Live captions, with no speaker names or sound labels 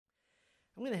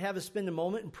I'm going to have us spend a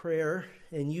moment in prayer,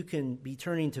 and you can be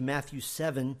turning to Matthew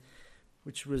 7,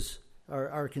 which was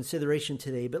our consideration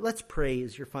today. But let's pray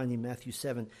as you're finding Matthew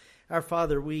 7. Our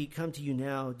Father, we come to you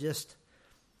now just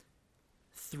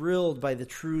thrilled by the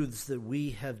truths that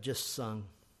we have just sung.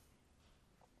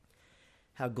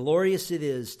 How glorious it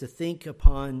is to think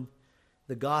upon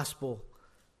the gospel.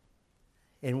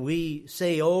 And we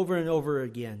say over and over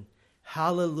again,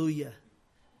 hallelujah.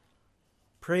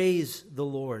 Praise the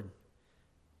Lord.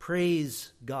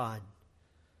 Praise God.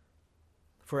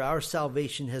 For our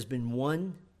salvation has been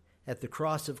won at the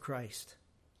cross of Christ.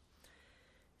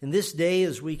 And this day,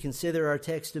 as we consider our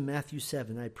text in Matthew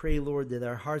 7, I pray, Lord, that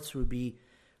our hearts would be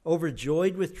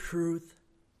overjoyed with truth,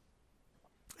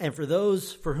 and for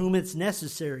those for whom it's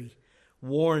necessary,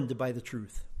 warned by the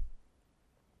truth.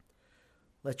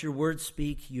 Let your word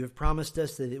speak. You have promised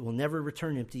us that it will never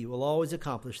return empty. It will always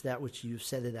accomplish that which you have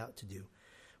set it out to do.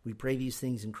 We pray these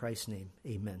things in Christ's name.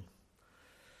 Amen.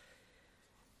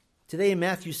 Today in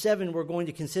Matthew 7, we're going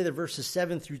to consider verses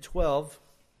 7 through 12.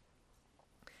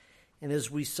 And as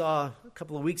we saw a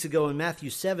couple of weeks ago in Matthew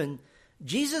 7,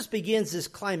 Jesus begins this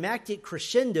climactic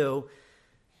crescendo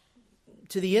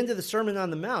to the end of the Sermon on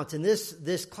the Mount. And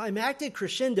this climactic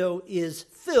crescendo is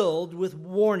filled with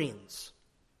warnings.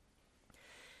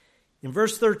 In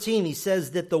verse 13, he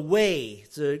says that the way,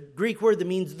 it's a Greek word that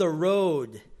means the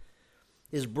road,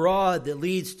 is broad that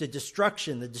leads to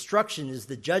destruction. The destruction is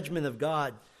the judgment of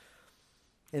God.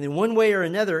 And in one way or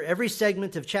another, every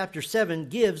segment of chapter 7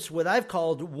 gives what I've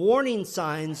called warning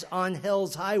signs on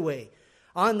hell's highway.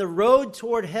 On the road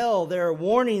toward hell, there are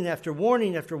warning after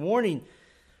warning after warning.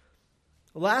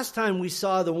 Last time we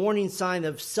saw the warning sign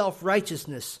of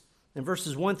self-righteousness in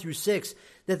verses 1 through 6,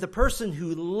 that the person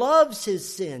who loves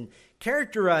his sin,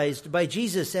 characterized by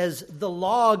Jesus as the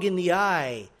log in the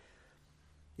eye,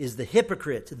 is the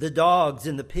hypocrite, the dogs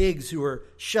and the pigs who are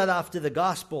shut off to the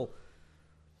gospel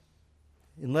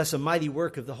unless a mighty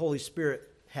work of the Holy Spirit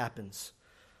happens.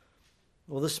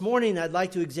 Well, this morning I'd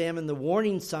like to examine the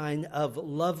warning sign of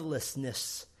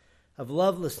lovelessness,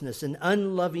 an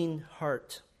unloving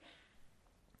heart.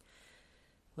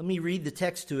 Let me read the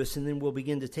text to us and then we'll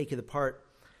begin to take it apart.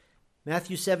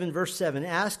 Matthew 7, verse 7,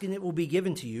 ask and it will be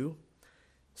given to you.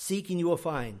 Seek and you will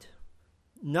find.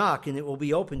 Knock and it will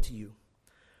be opened to you.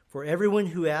 For everyone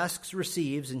who asks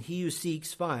receives, and he who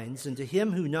seeks finds, and to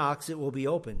him who knocks it will be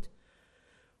opened.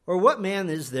 Or what man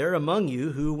is there among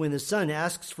you who, when his son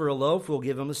asks for a loaf, will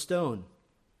give him a stone?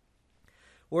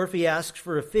 Or if he asks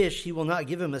for a fish, he will not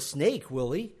give him a snake,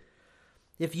 will he?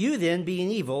 If you then, being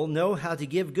evil, know how to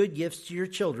give good gifts to your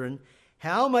children,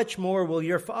 how much more will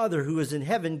your Father who is in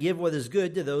heaven give what is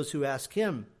good to those who ask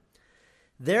him?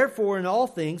 Therefore, in all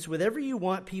things, whatever you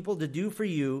want people to do for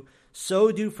you,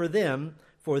 so do for them,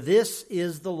 for this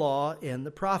is the law and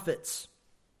the prophets.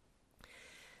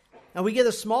 Now we get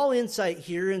a small insight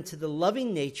here into the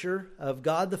loving nature of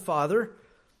God the Father.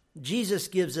 Jesus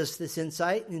gives us this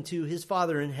insight into his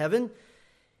Father in heaven,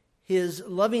 his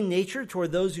loving nature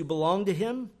toward those who belong to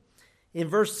him. In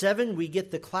verse 7, we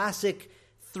get the classic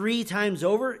 3 times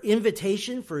over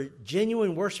invitation for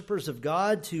genuine worshipers of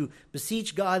God to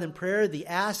beseech God in prayer, the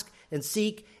ask and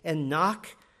seek and knock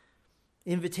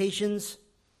invitations.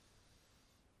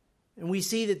 And we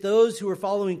see that those who are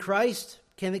following Christ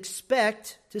can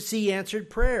expect to see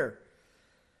answered prayer.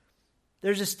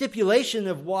 There's a stipulation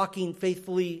of walking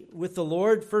faithfully with the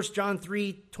Lord. 1 John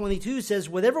 3:22 says,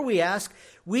 whatever we ask,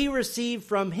 we receive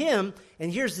from him.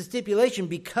 And here's the stipulation,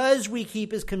 because we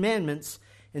keep his commandments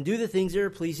and do the things that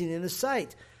are pleasing in his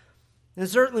sight. And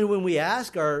certainly when we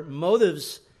ask, our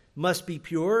motives must be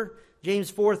pure.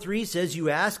 James 4:3 says, you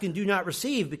ask and do not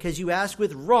receive because you ask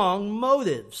with wrong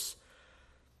motives.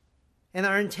 And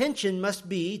our intention must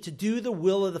be to do the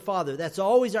will of the Father. That's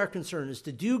always our concern, is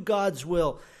to do God's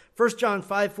will. 1 John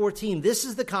 5:14, this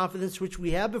is the confidence which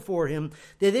we have before him,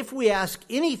 that if we ask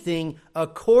anything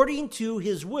according to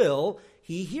his will,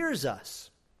 he hears us.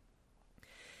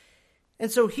 And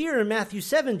so here in Matthew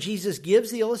 7, Jesus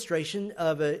gives the illustration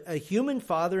of a human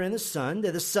father and a son,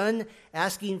 that a son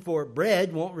asking for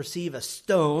bread won't receive a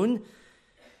stone.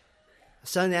 A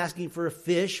son asking for a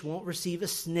fish won't receive a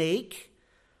snake.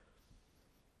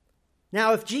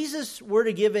 Now, if Jesus were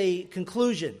to give a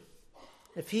conclusion,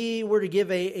 if he were to give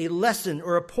a lesson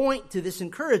or a point to this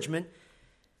encouragement,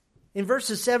 in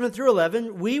verses 7 through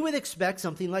 11, we would expect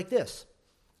something like this.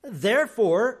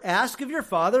 Therefore, ask of your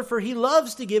Father, for he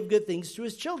loves to give good things to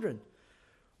his children.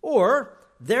 Or,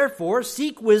 therefore,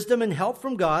 seek wisdom and help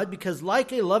from God, because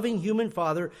like a loving human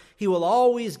father, he will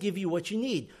always give you what you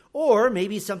need. Or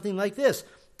maybe something like this.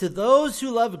 To those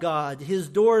who love God, his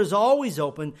door is always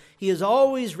open. He is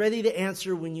always ready to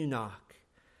answer when you knock.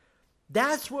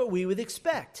 That's what we would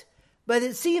expect. But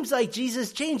it seems like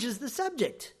Jesus changes the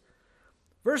subject.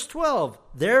 Verse 12,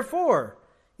 therefore,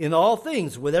 in all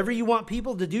things, whatever you want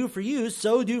people to do for you,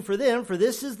 so do for them, for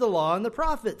this is the law and the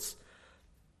prophets.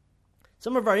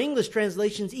 Some of our English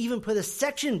translations even put a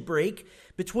section break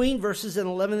between verses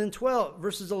 11 and 12.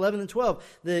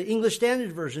 The English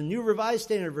Standard Version, New Revised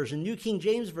Standard Version, New King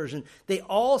James Version, they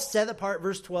all set apart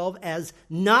verse 12 as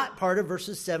not part of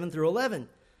verses 7 through 11.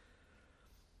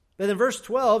 But in verse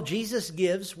 12, Jesus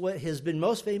gives what has been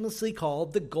most famously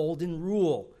called the golden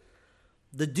rule,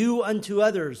 the do unto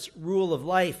others rule of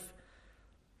life.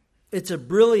 It's a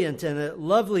brilliant and a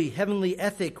lovely heavenly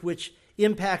ethic which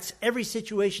impacts every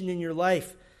situation in your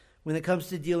life when it comes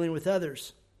to dealing with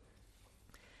others.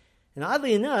 And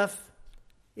oddly enough,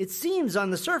 it seems on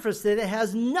the surface that it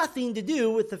has nothing to do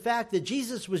with the fact that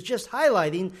Jesus was just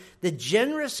highlighting the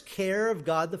generous care of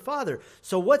God the Father.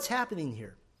 So what's happening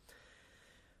here?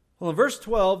 Well, in verse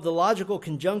 12, the logical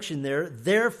conjunction there,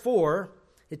 therefore,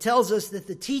 it tells us that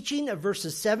the teaching of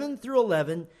verses 7 through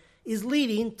 11 is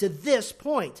leading to this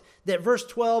point, that verse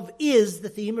 12 is the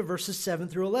theme of verses 7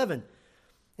 through 11.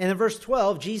 And in verse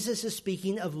 12, Jesus is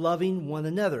speaking of loving one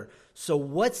another. So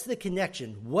what's the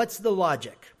connection? What's the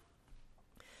logic?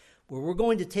 Well, we're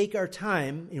going to take our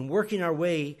time in working our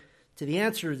way to the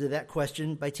answer to that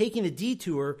question by taking a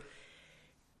detour.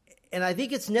 And I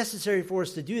think it's necessary for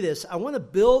us to do this. I want to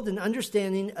build an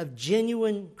understanding of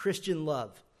genuine Christian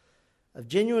love.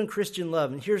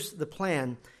 And here's the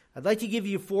plan. I'd like to give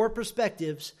you 4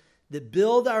 perspectives that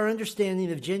build our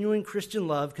understanding of genuine Christian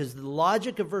love, because the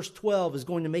logic of verse 12 is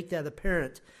going to make that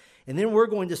apparent. And then we're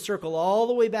going to circle all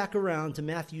the way back around to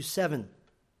Matthew 7.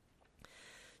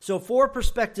 So 4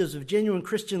 perspectives of genuine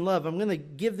Christian love. I'm going to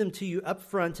give them to you up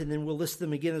front, and then we'll list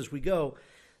them again as we go.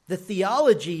 The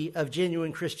theology of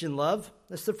genuine Christian love,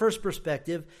 that's the first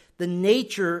perspective. The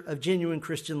nature of genuine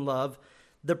Christian love.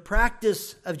 The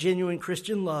practice of genuine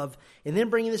Christian love. And then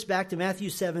bringing this back to Matthew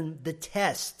 7, the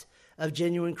test of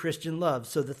genuine Christian love.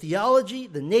 So the theology,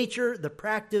 the nature, the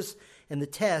practice, and the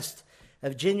test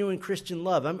of genuine Christian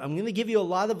love. I'm going to give you a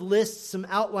lot of lists, some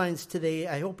outlines today.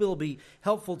 I hope it'll be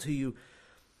helpful to you.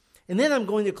 And then I'm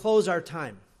going to close our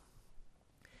time.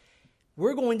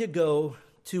 We're going to go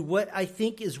to what I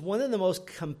think is one of the most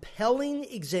compelling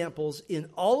examples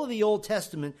in all of the Old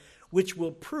Testament, which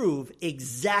will prove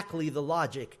exactly the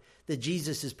logic that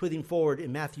Jesus is putting forward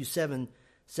in Matthew 7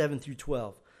 through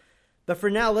 12. But for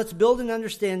now, let's build an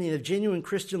understanding of genuine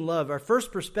Christian love. Our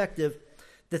first perspective,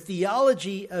 the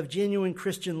theology of genuine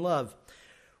Christian love.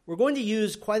 We're going to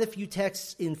use quite a few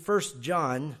texts in 1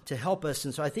 John to help us,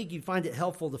 and so I think you find it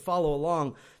helpful to follow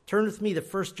along. Turn with me to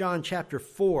 1 John chapter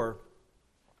 4,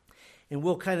 and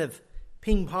we'll kind of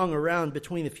ping-pong around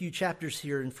between a few chapters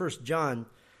here in 1 John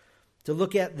to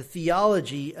look at the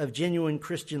theology of genuine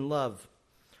Christian love.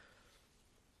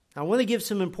 I want to give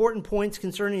some important points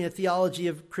concerning the theology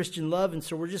of Christian love, and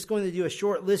so we're just going to do a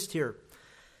short list here.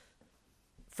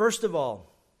 First of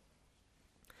all,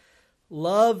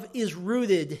 love is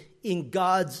rooted in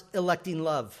God's electing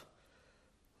love.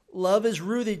 Love is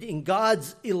rooted in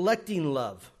God's electing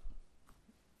love.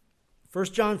 1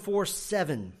 John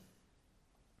 4:7.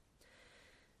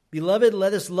 Beloved,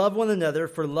 let us love one another,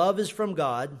 for love is from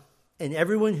God, and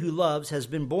everyone who loves has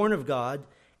been born of God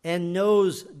and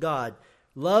knows God.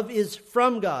 Love is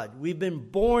from God. We've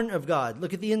been born of God.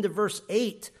 Look at the end of verse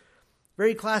 8.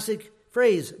 Very classic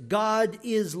phrase. God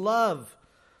is love.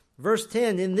 Verse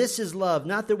 10, and this is love,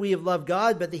 not that we have loved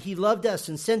God, but that he loved us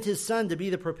and sent his Son to be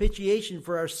the propitiation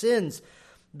for our sins.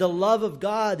 The love of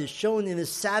God is shown in his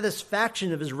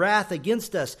satisfaction of his wrath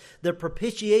against us, the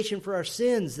propitiation for our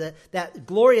sins, that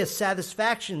glorious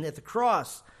satisfaction at the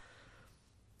cross.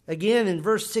 Again, in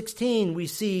verse 16, we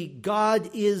see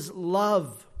God is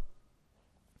love.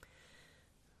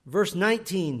 Verse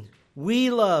 19, we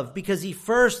love because he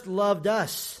first loved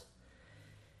us.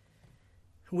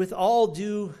 With all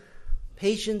due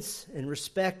patience and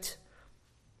respect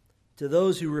to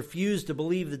those who refuse to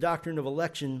believe the doctrine of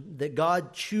election, that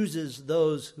God chooses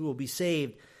those who will be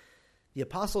saved, the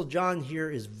Apostle John here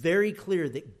is very clear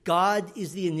that God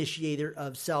is the initiator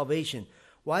of salvation.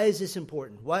 Why is this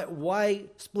important? Why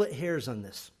split hairs on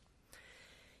this?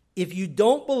 If you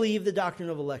don't believe the doctrine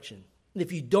of election,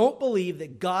 if you don't believe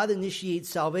that God initiates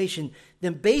salvation,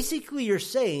 then basically you're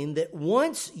saying that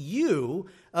once you,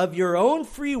 of your own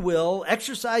free will,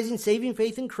 exercising saving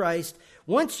faith in Christ,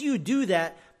 once you do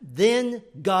that, then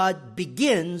God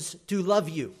begins to love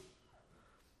you.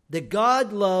 That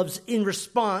God loves in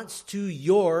response to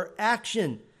your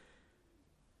action.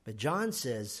 But John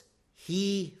says,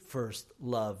 he first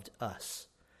loved us.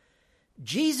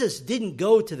 Jesus didn't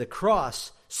go to the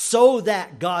cross so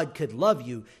that God could love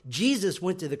you. Jesus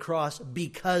went to the cross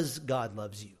because God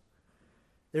loves you.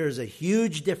 There is a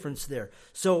huge difference there.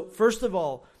 So first of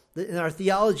all, in our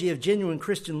theology of genuine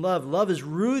Christian love, love is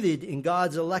rooted in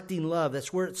God's electing love.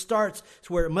 That's where it starts. It's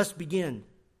where it must begin.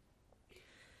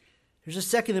 Here's a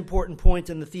second important point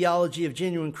in the theology of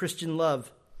genuine Christian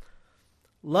love.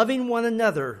 Loving one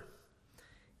another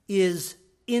is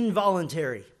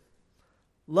involuntary.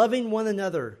 Loving one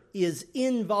another is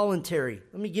involuntary.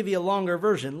 Let me give you a longer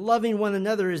version. Loving one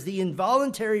another is the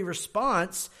involuntary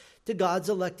response to God's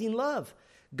electing love.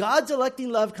 God's electing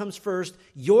love comes first.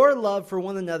 Your love for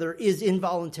one another is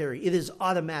involuntary. It is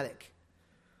automatic.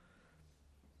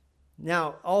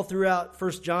 Now, all throughout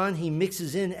 1 John, he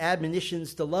mixes in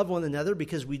admonitions to love one another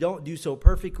because we don't do so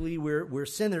perfectly. We're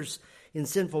sinners in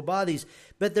sinful bodies.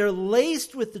 But they're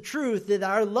laced with the truth that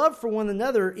our love for one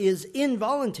another is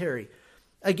involuntary.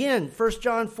 Again, 1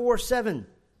 John 4:7.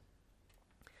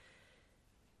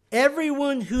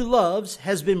 Everyone who loves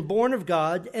has been born of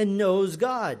God and knows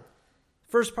God.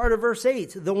 First part of verse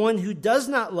 8, the one who does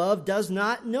not love does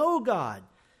not know God.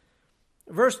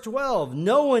 Verse 12,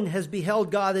 no one has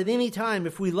beheld God at any time.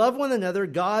 If we love one another,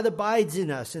 God abides in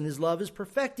us, and his love is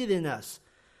perfected in us.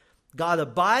 God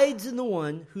abides in the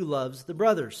one who loves the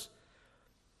brothers.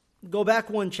 Go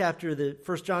back one chapter,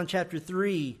 1 John chapter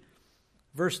 3,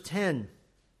 verse 10.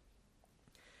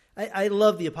 I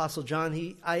love the Apostle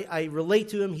John. I relate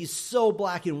to him. He's so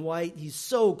black and white. He's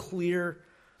so clear.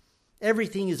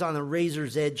 Everything is on a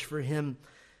razor's edge for him.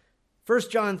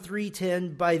 1 John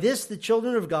 3:10, by this the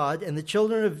children of God and the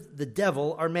children of the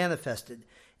devil are manifested.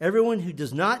 Everyone who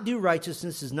does not do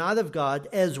righteousness is not of God,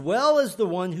 as well as the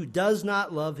one who does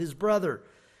not love his brother.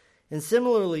 And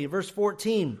similarly, verse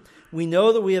 14, we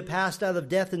know that we have passed out of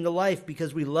death into life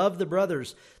because we love the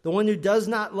brothers. The one who does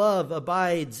not love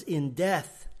abides in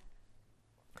death.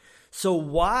 So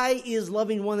why is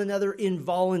loving one another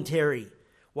involuntary?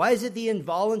 Why is it the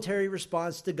involuntary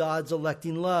response to God's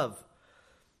electing love?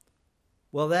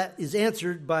 Well, that is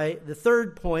answered by the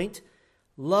third point.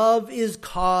 Love is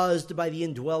caused by the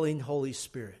indwelling Holy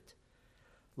Spirit.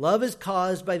 Love is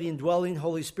caused by the indwelling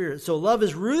Holy Spirit. So love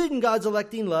is rooted in God's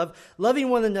electing love. Loving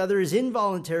one another is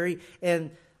involuntary,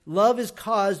 and love is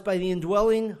caused by the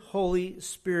indwelling Holy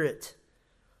Spirit.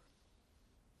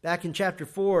 Back in chapter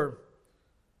 4,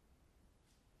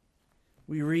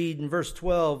 we read in verse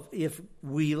 12, if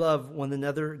we love one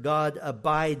another, God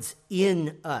abides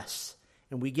in us.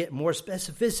 And we get more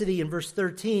specificity in verse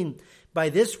 13. By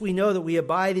this we know that we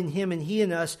abide in him and he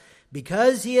in us,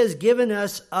 because he has given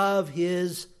us of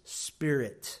his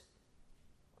Spirit.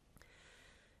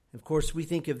 Of course, we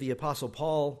think of the Apostle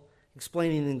Paul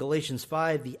explaining in Galatians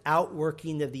 5 the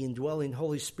outworking of the indwelling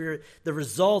Holy Spirit, the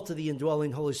result of the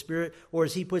indwelling Holy Spirit, or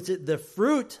as he puts it, the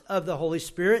fruit of the Holy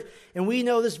Spirit. And we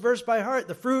know this verse by heart.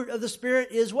 The fruit of the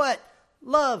Spirit is what?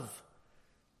 Love.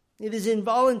 It is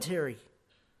involuntary.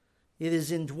 It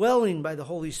is indwelling by the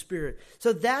Holy Spirit.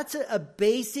 So that's a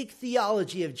basic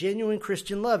theology of genuine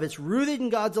Christian love. It's rooted in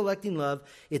God's electing love.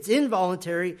 It's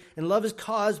involuntary, and love is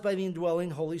caused by the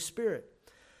indwelling Holy Spirit.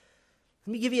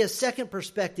 Let me give you a second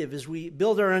perspective as we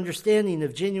build our understanding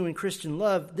of genuine Christian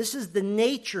love. This is the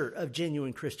nature of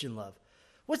genuine Christian love.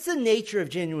 What's the nature of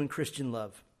genuine Christian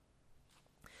love?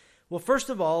 Well, first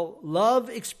of all,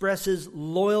 love expresses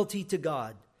loyalty to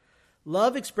God.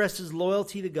 Love expresses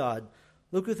loyalty to God.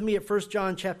 Look with me at 1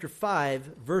 John chapter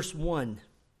 5, verse 1.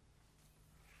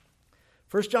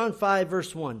 1 John 5,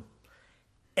 verse 1.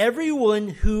 Everyone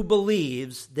who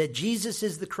believes that Jesus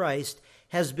is the Christ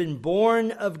has been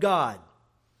born of God.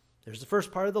 There's the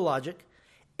first part of the logic.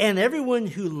 And everyone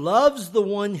who loves the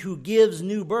one who gives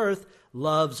new birth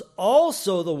loves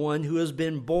also the one who has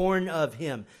been born of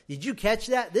him. Did you catch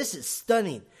that? This is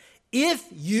stunning. If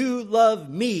you love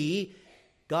me,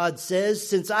 God says,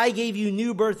 since I gave you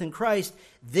new birth in Christ,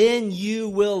 then you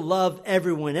will love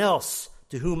everyone else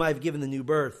to whom I've given the new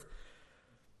birth.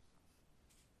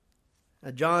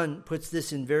 Now, John puts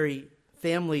this in very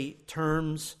family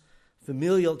terms,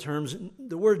 familial terms.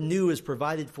 The word new is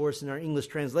provided for us in our English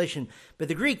translation, but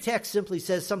the Greek text simply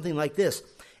says something like this.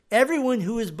 Everyone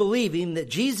who is believing that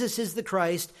Jesus is the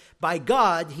Christ, by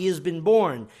God he has been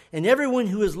born, and everyone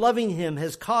who is loving him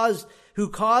who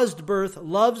caused birth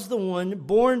loves the one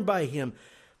born by him.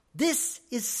 This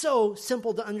is so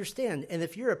simple to understand, and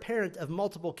if you're a parent of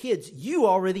multiple kids, you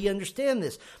already understand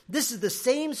this. This is the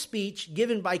same speech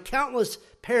given by countless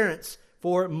parents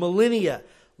for millennia.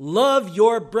 Love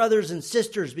your brothers and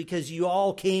sisters because you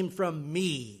all came from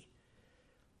me.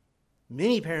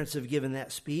 Many parents have given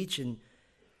that speech, and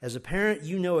as a parent,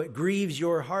 you know it grieves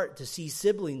your heart to see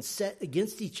siblings set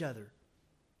against each other.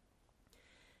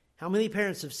 How many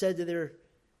parents have said to their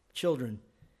children,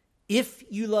 if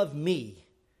you love me,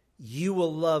 you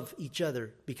will love each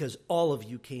other because all of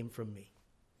you came from me.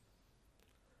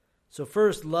 So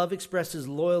first, love expresses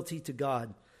loyalty to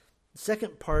God. The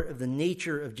second part of the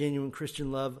nature of genuine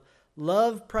Christian love,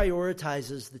 love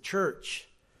prioritizes the church.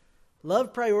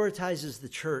 Love prioritizes the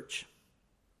church.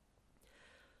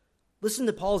 Listen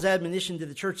to Paul's admonition to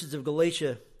the churches of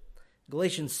Galatia.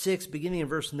 Galatians 6, beginning in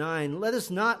verse 9. Let us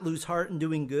not lose heart in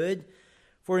doing good,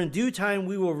 for in due time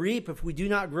we will reap if we do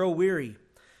not grow weary.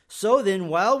 So then,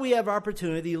 while we have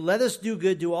opportunity, let us do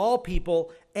good to all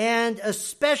people, and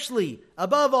especially,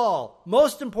 above all,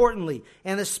 most importantly,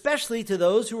 and especially to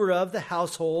those who are of the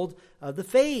household of the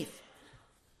faith.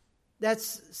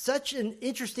 That's such an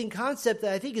interesting concept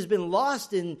that I think has been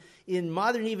lost in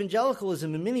modern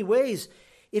evangelicalism in many ways.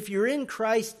 If you're in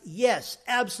Christ, yes,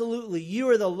 absolutely, you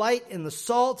are the light and the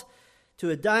salt to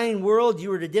a dying world.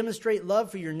 You are to demonstrate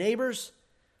love for your neighbors.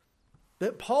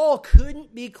 But Paul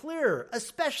couldn't be clearer,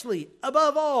 especially,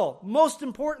 above all, most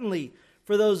importantly,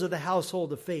 for those of the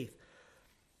household of faith.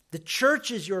 The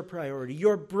church is your priority.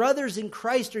 Your brothers in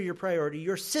Christ are your priority.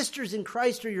 Your sisters in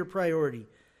Christ are your priority.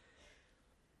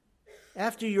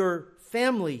 After your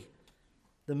family,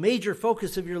 the major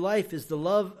focus of your life is the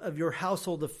love of your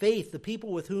household of faith, the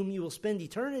people with whom you will spend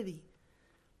eternity.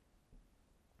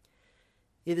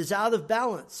 It is out of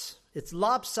balance. It's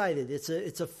lopsided.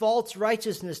 It's a false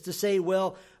righteousness to say,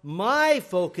 well, my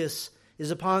focus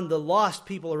is upon the lost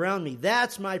people around me.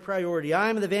 That's my priority.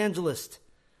 I'm an evangelist.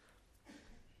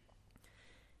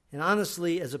 And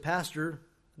honestly, as a pastor,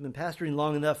 I've been pastoring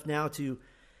long enough now to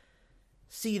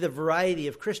see the variety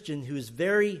of Christian who is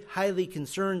very highly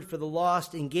concerned for the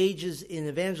lost, engages in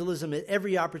evangelism at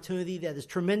every opportunity. That is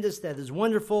tremendous. That is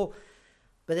wonderful.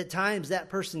 But at times that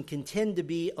person can tend to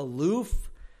be aloof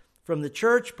from the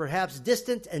church, perhaps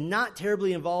distant and not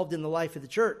terribly involved in the life of the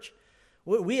church.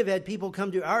 We have had people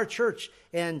come to our church,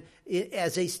 and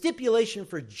as a stipulation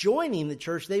for joining the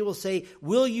church, they will say,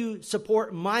 will you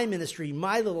support my ministry,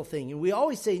 my little thing? And we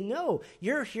always say, no,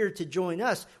 you're here to join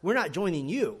us. We're not joining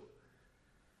you.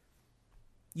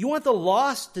 You want the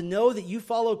lost to know that you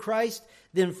follow Christ?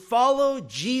 Then follow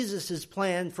Jesus'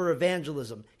 plan for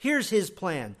evangelism. Here's his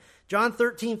plan. John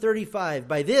 13:35.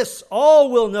 By this all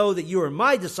will know that you are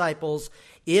my disciples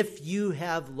if you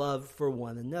have love for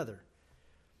one another.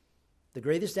 The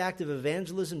greatest act of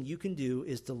evangelism you can do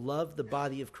is to love the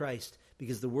body of Christ,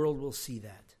 because the world will see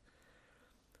that.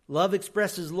 Love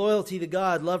expresses loyalty to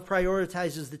God. Love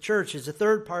prioritizes the church. Is a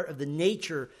third part of the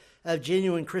nature of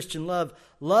genuine Christian love.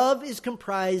 Love is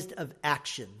comprised of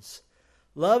actions.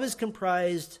 Love is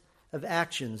comprised of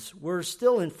actions. We're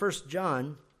still in 1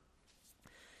 John.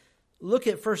 Look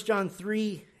at 1 John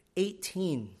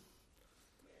 3:18.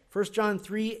 1 John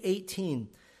 3:18.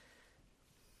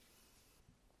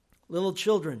 Little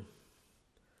children,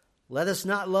 let us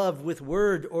not love with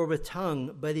word or with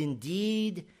tongue, but in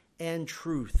deed and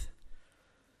truth.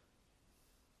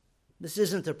 This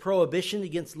isn't a prohibition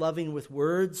against loving with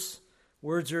words.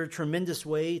 Words are a tremendous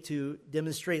way to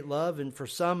demonstrate love, and for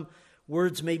some,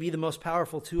 words may be the most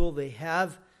powerful tool they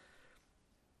have.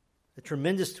 A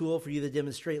tremendous tool for you to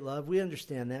demonstrate love. We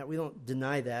understand that. We don't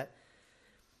deny that.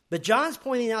 But John's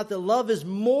pointing out that love is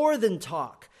more than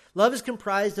talk. Love is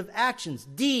comprised of actions,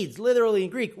 deeds, literally in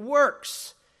Greek,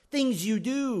 works, things you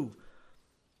do.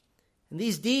 And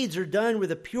these deeds are done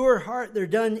with a pure heart. They're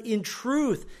done in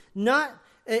truth, not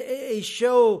a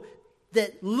show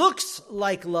that looks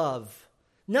like love.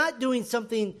 Not doing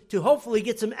something to hopefully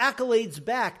get some accolades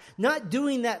back. Not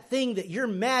doing that thing that you're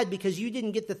mad because you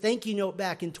didn't get the thank you note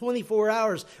back in 24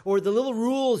 hours, or the little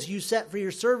rules you set for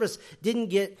your service didn't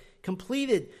get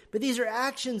completed. But these are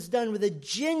actions done with a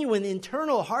genuine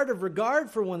internal heart of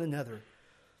regard for one another.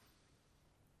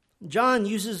 John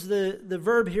uses the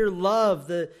verb here, love,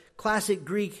 the classic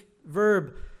Greek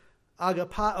verb,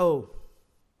 agapao.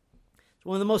 It's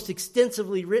one of the most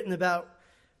extensively written about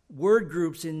word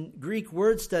groups in Greek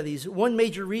word studies. One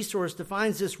major resource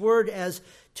defines this word as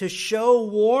to show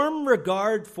warm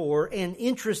regard for and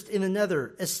interest in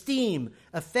another, esteem,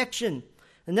 affection.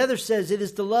 Another says it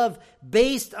is to love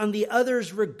based on the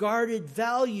other's regarded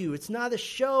value. It's not a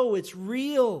show, it's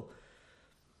real.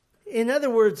 In other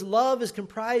words, love is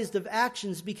comprised of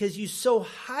actions because you so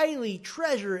highly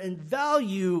treasure and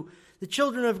value the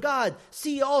children of God.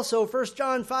 See also 1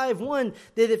 John 5:1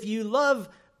 that if you love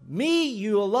me,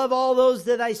 you will love all those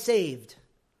that I saved.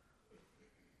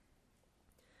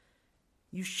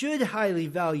 You should highly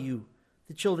value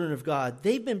the children of God.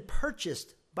 They've been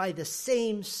purchased by the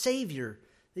same Savior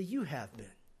that you have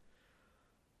been.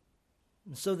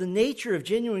 So the nature of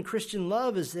genuine Christian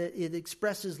love is that it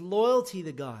expresses loyalty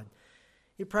to God.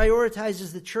 It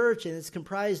prioritizes the church, and it's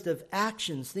comprised of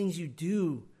actions, things you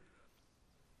do.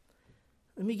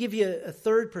 Let me give you a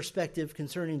third perspective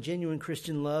concerning genuine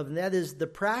Christian love, and that is the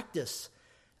practice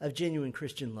of genuine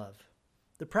Christian love.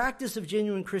 The practice of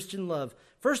genuine Christian love.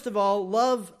 First of all,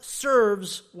 love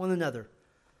serves one another.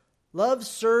 Love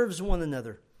serves one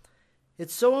another.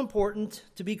 It's so important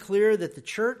to be clear that the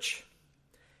church,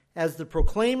 as the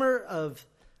proclaimer of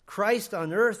Christ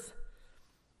on earth,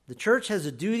 the church has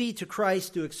a duty to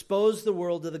Christ to expose the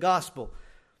world to the gospel.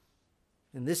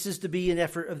 And this is to be an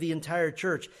effort of the entire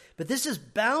church. But this is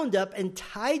bound up and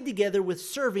tied together with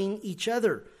serving each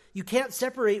other. You can't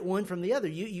separate one from the other.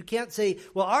 You can't say,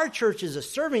 well, our church is a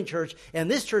serving church and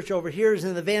this church over here is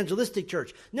an evangelistic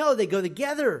church. No, they go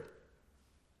together.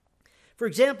 For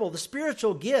example, the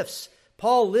spiritual gifts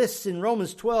Paul lists in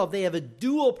Romans 12, they have a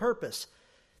dual purpose.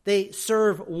 They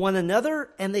serve one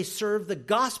another and they serve the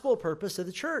gospel purpose of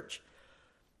the church.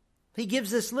 He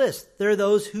gives this list. There are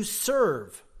those who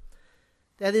serve.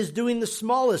 That is doing the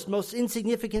smallest, most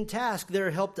insignificant task. They're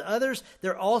a help to others.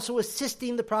 They're also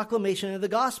assisting the proclamation of the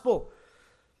gospel.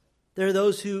 There are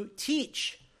those who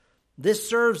teach. This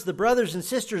serves the brothers and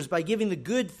sisters by giving the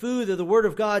good food of the Word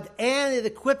of God, and it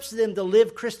equips them to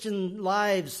live Christian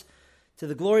lives to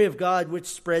the glory of God, which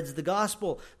spreads the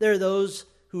gospel. There are those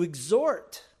who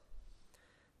exhort.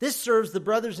 This serves the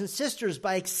brothers and sisters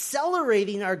by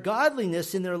accelerating our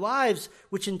godliness in their lives,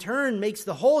 which in turn makes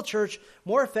the whole church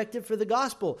more effective for the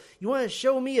gospel. You want to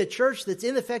show me a church that's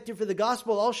ineffective for the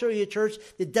gospel? I'll show you a church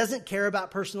that doesn't care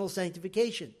about personal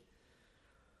sanctification.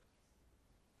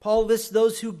 Paul lists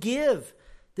those who give.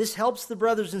 This helps the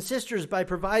brothers and sisters by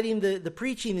providing the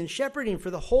preaching and shepherding for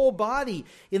the whole body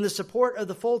in the support of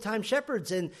the full-time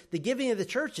shepherds. And the giving of the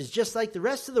church is just like the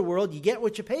rest of the world. You get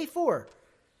what you pay for.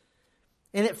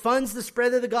 And it funds the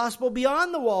spread of the gospel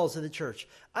beyond the walls of the church.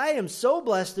 I am so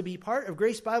blessed to be part of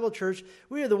Grace Bible Church.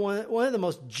 We are one of the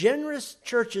most generous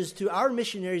churches to our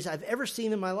missionaries I've ever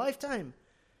seen in my lifetime.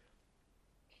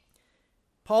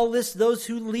 Paul lists those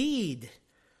who lead.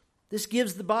 This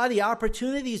gives the body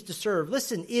opportunities to serve.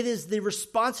 Listen, it is the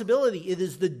responsibility, it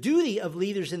is the duty of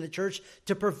leaders in the church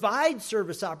to provide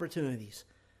service opportunities.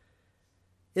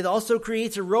 It also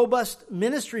creates a robust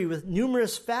ministry with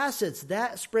numerous facets.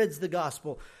 That spreads the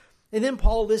gospel. And then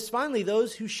Paul lists finally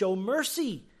those who show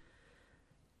mercy.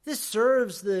 This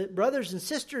serves the brothers and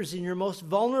sisters in your most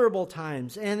vulnerable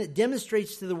times, and it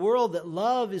demonstrates to the world that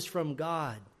love is from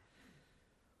God.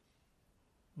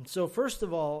 And so first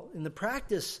of all, in the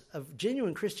practice of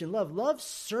genuine Christian love, love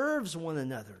serves one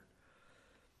another.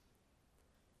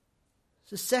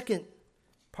 The second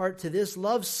part to this,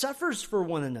 love suffers for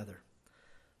one another.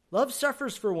 Love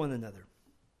suffers for one another.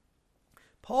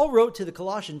 Paul wrote to the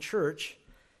Colossian church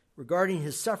regarding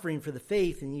his suffering for the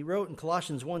faith, and he wrote in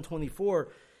Colossians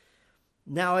 1:24,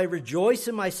 "Now I rejoice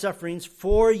in my sufferings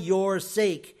for your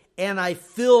sake, and I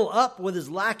fill up what is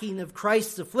lacking of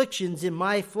Christ's afflictions in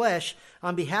my flesh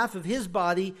on behalf of his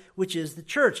body, which is the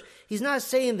church." He's not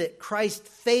saying that Christ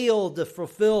failed to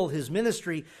fulfill his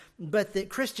ministry, but that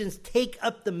Christians take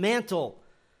up the mantle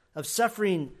of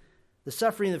suffering. The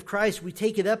suffering of Christ, we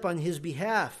take it up on his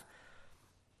behalf.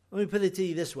 Let me put it to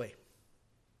you this way.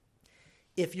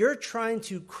 If you're trying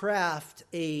to craft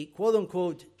a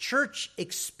quote-unquote church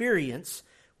experience,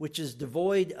 which is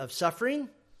devoid of suffering,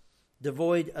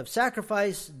 devoid of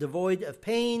sacrifice, devoid of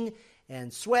pain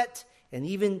and sweat and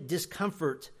even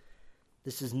discomfort,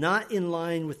 this is not in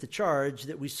line with the charge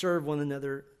that we serve one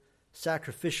another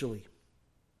sacrificially.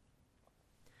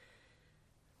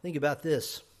 Think about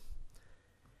this.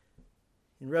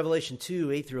 In Revelation 2,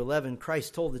 8 through 11,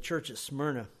 Christ told the church at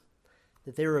Smyrna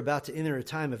that they were about to enter a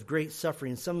time of great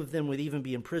suffering. Some of them would even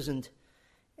be imprisoned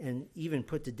and even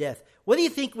put to death. What do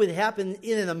you think would happen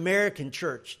in an American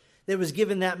church that was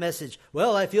given that message?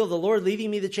 Well, I feel the Lord leading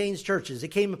me to change churches. It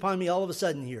came upon me all of a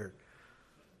sudden here.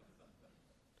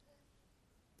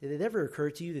 Did it ever occur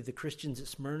to you that the Christians at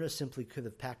Smyrna simply could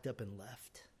have packed up and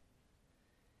left?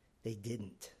 They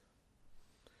didn't.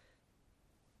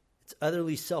 It's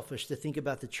utterly selfish to think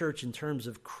about the church in terms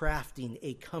of crafting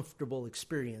a comfortable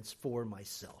experience for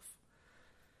myself.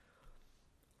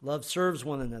 Love serves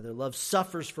one another. Love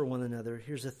suffers for one another.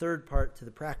 Here's a third part to the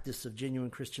practice of genuine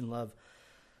Christian love.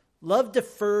 Love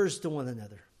defers to one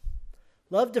another.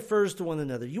 Love defers to one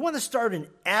another. You want to start an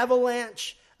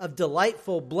avalanche of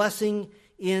delightful blessing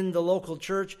in the local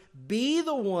church. Be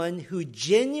the one who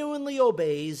genuinely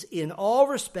obeys in all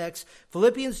respects.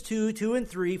 Philippians 2 and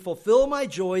 3, fulfill my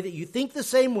joy that you think the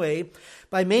same way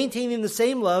by maintaining the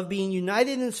same love, being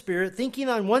united in spirit, thinking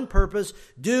on one purpose,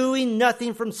 doing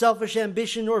nothing from selfish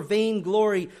ambition or vain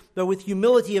glory, but with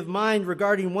humility of mind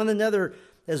regarding one another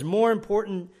as more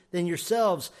important than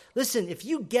yourselves. Listen, if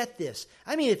you get this,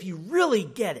 if you really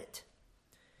get it,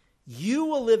 you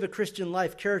will live a Christian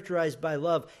life characterized by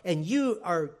love, and you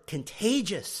are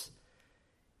contagious.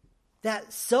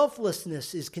 That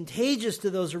selflessness is contagious to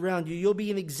those around you. You'll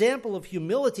be an example of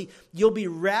humility. You'll be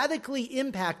radically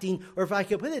impacting, or if I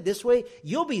could put it this way,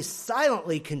 you'll be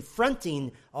silently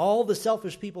confronting all the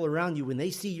selfish people around you when they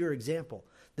see your example.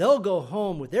 They'll go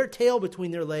home with their tail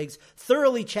between their legs,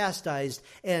 thoroughly chastised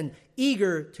and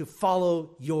eager to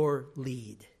follow your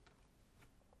lead.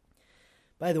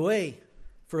 By the way,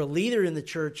 for a leader in the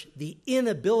church, the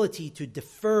inability to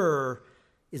defer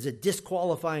is a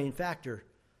disqualifying factor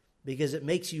because it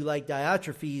makes you like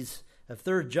Diotrephes of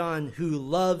 3 John, who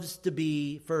loves to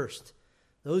be first.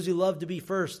 Those who love to be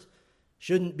first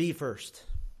shouldn't be first.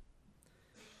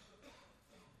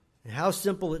 And how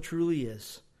simple it truly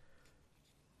is.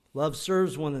 Love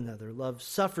serves one another. Love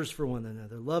suffers for one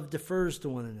another. Love defers to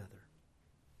one another.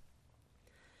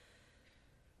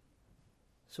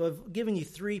 So I've given you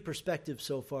 3 perspectives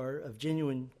so far of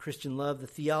genuine Christian love, the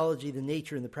theology, the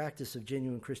nature, and the practice of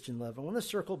genuine Christian love. I want to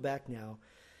circle back now.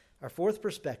 Our 4th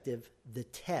perspective, the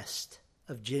test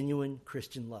of genuine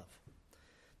Christian love.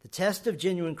 The test of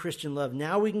genuine Christian love.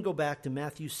 Now we can go back to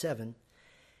Matthew 7,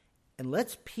 and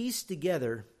let's piece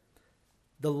together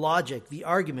the logic, the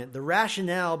argument, the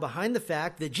rationale behind the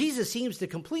fact that Jesus seems to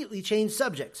completely change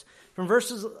subjects from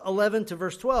verses 11 to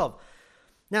verse 12.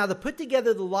 Now, to put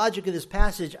together the logic of this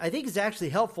passage, I think it's actually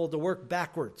helpful to work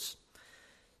backwards.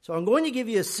 So I'm going to give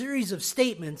you a series of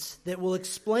statements that will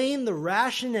explain the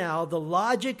rationale, the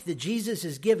logic that Jesus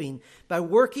is giving by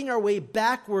working our way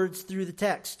backwards through the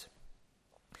text.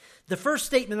 The first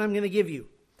statement I'm going to give you,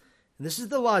 and this is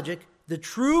the logic: the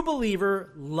true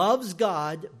believer loves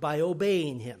God by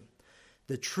obeying him.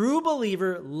 The true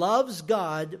believer loves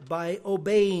God by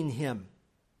obeying him.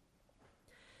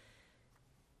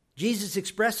 Jesus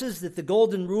expresses that the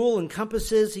golden rule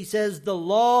encompasses, he says, the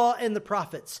law and the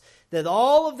prophets, that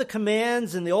all of the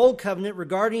commands in the old covenant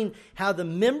regarding how the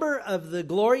member of the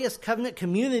glorious covenant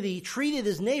community treated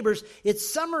his neighbors, it's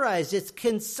summarized, it's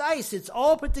concise, it's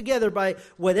all put together by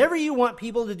whatever you want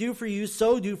people to do for you,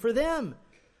 so do for them.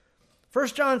 1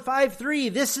 John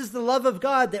 5:3, this is the love of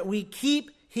God, that we keep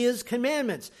his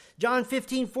commandments. John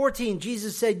 15:14,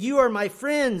 Jesus said, you are my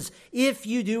friends if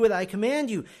you do what I command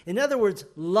you. In other words,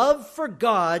 love for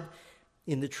God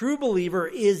in the true believer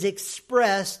is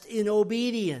expressed in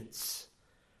obedience.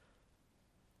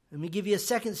 Let me give you a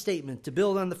second statement to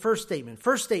build on the first statement.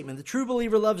 First statement, the true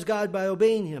believer loves God by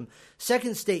obeying him.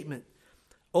 Second statement,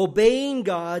 obeying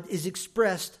God is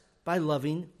expressed by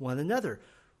loving one another.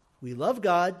 We love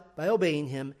God by obeying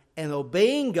him, and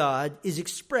obeying God is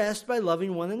expressed by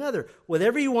loving one another.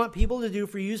 Whatever you want people to do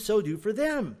for you, so do for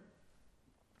them.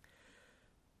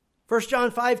 1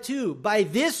 John 5:2, by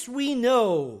this we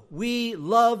know we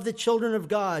love the children of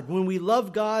God, when we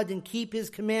love God and keep his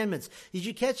commandments. Did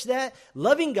you catch that?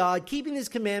 Loving God, keeping his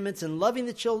commandments, and loving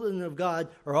the children of God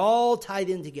are all tied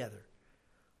in together.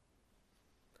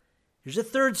 Here's a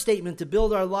third statement to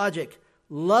build our logic.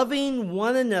 Loving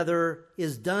one another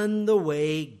is done the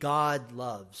way God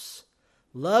loves.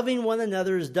 Loving one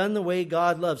another is done the way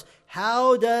God loves.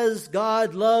 How does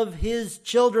God love his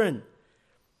children?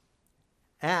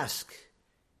 Ask,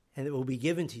 and it will be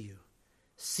given to you.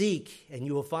 Seek, and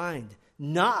you will find.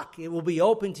 Knock, it will be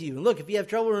open to you. And look, if you have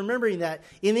trouble remembering that,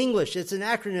 in English, it's an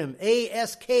acronym,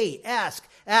 ASK,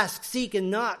 ask, seek,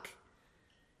 and knock.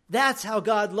 That's how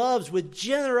God loves, with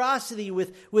generosity,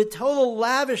 with total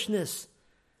lavishness.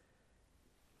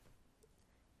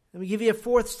 Let me give you a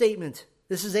fourth statement.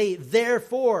 This is a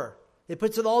therefore. It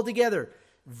puts it all together.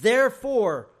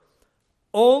 Therefore,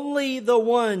 only the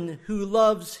one who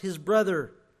loves his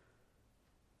brother,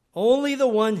 only the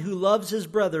one who loves his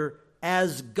brother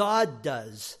as God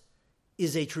does,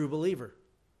 is a true believer.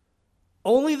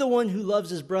 Only the one who loves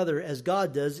his brother as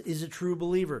God does is a true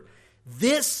believer.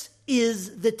 This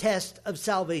is the test of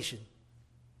salvation.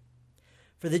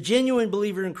 For the genuine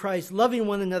believer in Christ, loving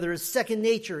one another is second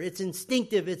nature. It's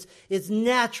instinctive. It's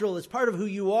natural. It's part of who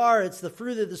you are. It's the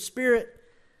fruit of the Spirit.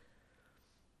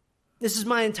 This is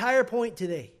my entire point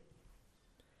today.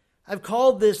 I've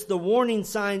called this the warning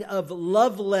sign of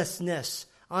lovelessness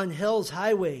on hell's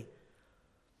highway.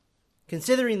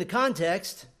 Considering the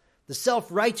context, The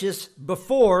self-righteous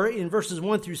before in verses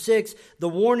 1 through 6, the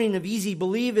warning of easy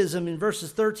believism in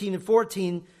verses 13 and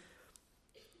 14.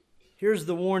 Here's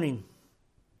the warning.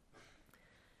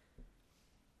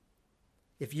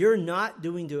 If you're not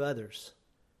doing to others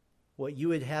what you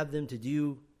would have them to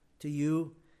do to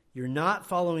you, you're not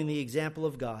following the example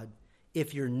of God.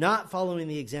 If you're not following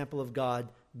the example of God,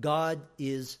 God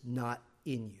is not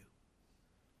in you.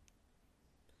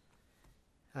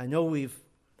 I know we've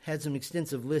had some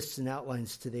extensive lists and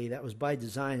outlines today. That was by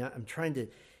design. I'm trying to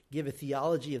give a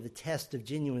theology of the test of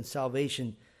genuine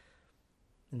salvation.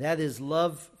 And that is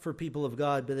love for people of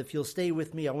God. But if you'll stay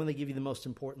with me, I want to give you the most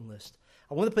important list.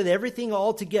 I want to put everything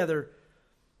all together.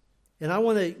 And I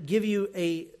want to give you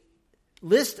a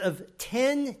list of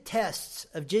 10 tests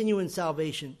of genuine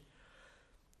salvation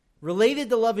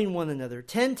related to loving one another.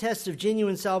 10 tests of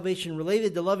genuine salvation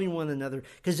related to loving one another.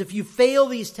 Because if you fail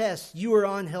these tests, you are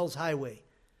on hell's highway.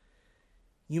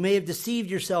 You may have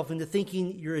deceived yourself into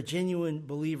thinking you're a genuine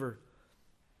believer.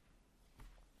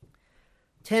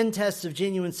 10 tests of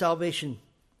genuine salvation.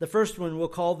 The first one we'll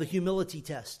call the humility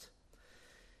test.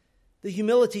 The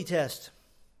humility test.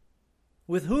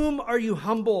 With whom are you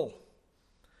humble?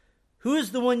 Who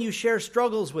is the one you share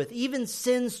struggles with, even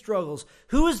sin struggles?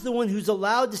 Who is the one who's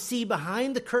allowed to see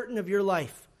behind the curtain of your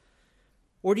life?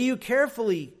 Or do you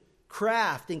carefully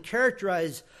craft and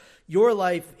characterize your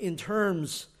life in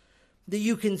terms that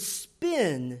you can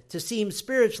spin to seem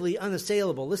spiritually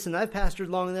unassailable? Listen, I've pastored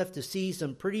long enough to see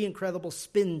some pretty incredible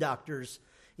spin doctors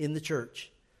in the church.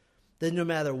 That no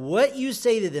matter what you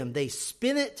say to them, they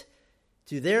spin it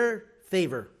to their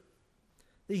favor.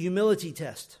 The humility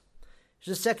test.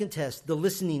 There's a second test, the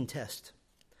listening test.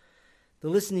 The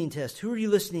listening test. Who are you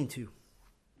listening to?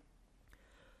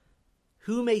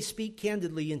 Who may speak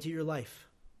candidly into your life?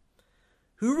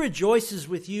 Who rejoices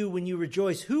with you when you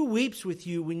rejoice? Who weeps with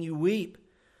you when you weep?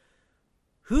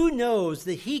 Who knows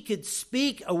that he could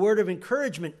speak a word of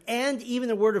encouragement and even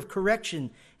a word of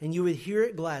correction, and you would hear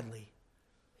it gladly?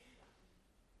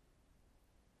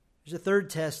 There's a third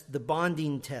test, the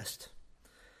bonding test.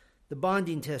 The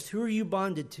bonding test. Who are you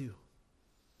bonded to?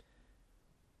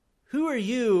 Who are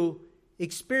you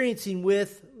experiencing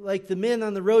with, like the men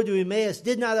on the road to Emmaus?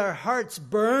 Did not our hearts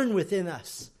burn within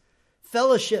us?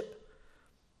 Fellowship.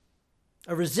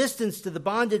 A resistance to the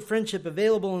bonded friendship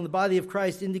available in the body of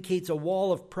Christ indicates a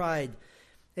wall of pride.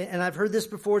 And I've heard this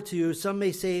before too. Some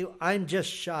may say, I'm just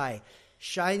shy.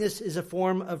 Shyness is a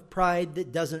form of pride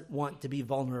that doesn't want to be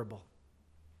vulnerable.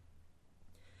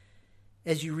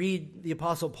 As you read the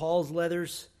Apostle Paul's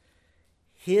letters,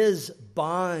 his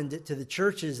bond to the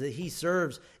churches that he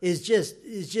serves is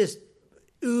just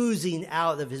oozing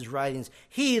out of his writings.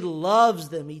 He loves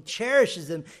them. He cherishes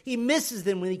them. He misses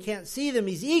them when he can't see them.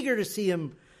 He's eager to see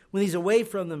them when he's away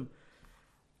from them.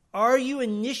 Are you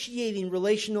initiating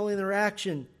relational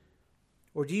interaction?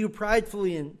 Or do you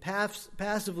pridefully and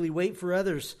passively wait for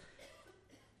others?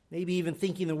 Maybe even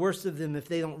thinking the worst of them if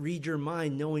they don't read your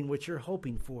mind, knowing what you're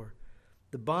hoping for.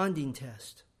 The bonding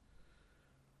test.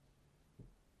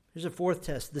 Here's a fourth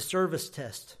test, the service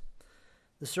test.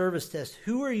 The service test.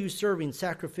 Who are you serving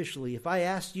sacrificially? If I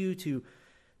asked you to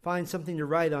find something to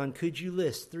write on, could you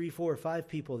list 3, 4, 5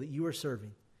 people that you are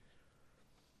serving?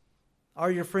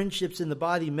 Are your friendships in the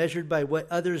body measured by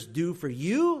what others do for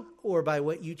you or by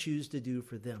what you choose to do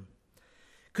for them?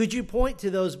 Could you point to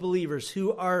those believers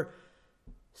who are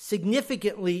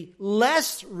significantly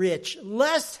less rich,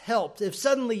 less helped if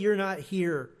suddenly you're not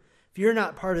here, if you're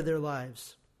not part of their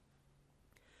lives?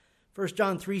 1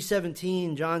 John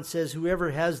 3:17, John says,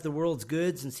 whoever has the world's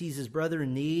goods and sees his brother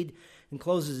in need and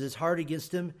closes his heart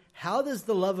against him, how does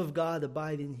the love of God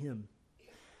abide in him?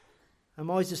 I'm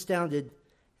always astounded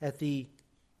at the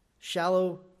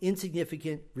shallow,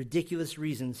 insignificant, ridiculous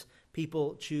reasons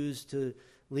people choose to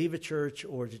leave a church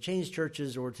or to change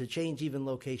churches or to change even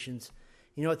locations.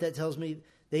 You know what that tells me?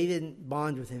 They didn't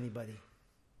bond with anybody.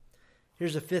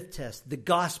 Here's a fifth test, the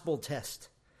gospel test.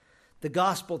 The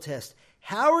gospel test.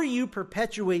 How are you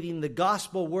perpetuating the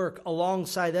gospel work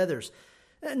alongside others?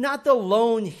 Not the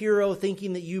lone hero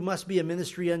thinking that you must be a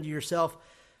ministry unto yourself.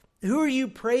 Who are you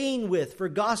praying with for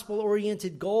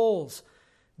gospel-oriented goals?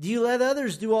 Do you let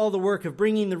others do all the work of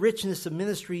bringing the richness of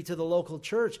ministry to the local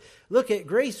church? Look, at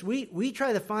Grace, we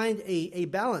try to find a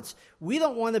balance. We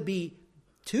don't want to be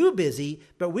too busy,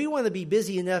 but we want to be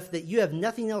busy enough that you have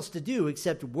nothing else to do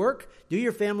except work, do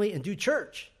your family, and do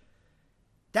church.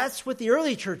 That's what the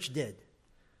early church did.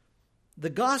 The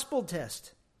gospel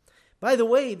test. By the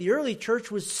way, the early church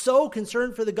was so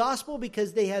concerned for the gospel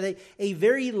because they had a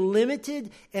very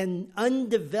limited and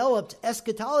undeveloped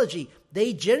eschatology.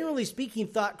 They, generally speaking,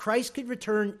 thought Christ could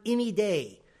return any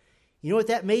day. You know what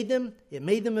that made them? It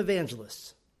made them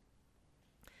evangelists.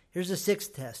 Here's the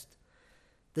sixth test,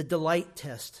 the delight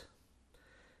test.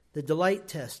 The delight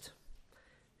test.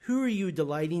 Who are you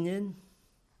delighting in?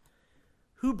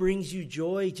 Who brings you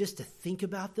joy just to think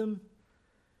about them?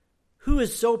 Who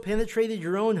has so penetrated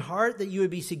your own heart that you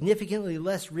would be significantly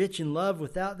less rich in love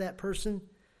without that person?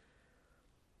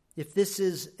 If this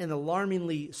is an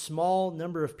alarmingly small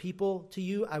number of people to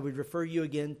you, I would refer you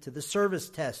again to the service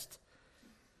test.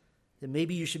 That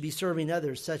maybe you should be serving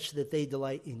others such that they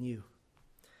delight in you.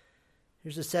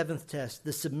 Here's the seventh test,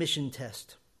 the submission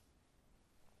test.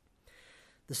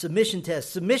 The submission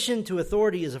test. Submission to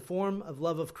authority is a form of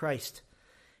love of Christ.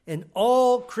 And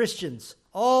all Christians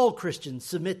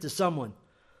submit to someone.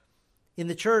 In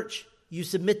the church, you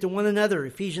submit to one another.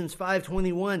 Ephesians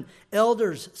 5:21.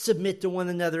 Elders submit to one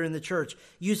another in the church.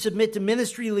 You submit to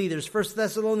ministry leaders. 1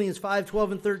 Thessalonians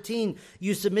 5:12 and 13.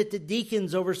 You submit to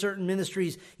deacons over certain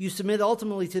ministries. You submit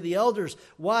ultimately to the elders.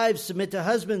 Wives submit to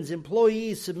husbands.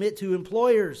 Employees submit to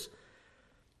employers.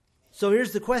 So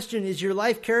here's the question. Is your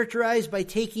life characterized by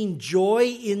taking joy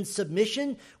in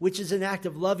submission, which is an act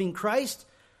of loving Christ?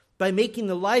 By making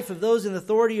the life of those in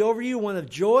authority over you one of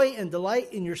joy and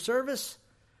delight in your service?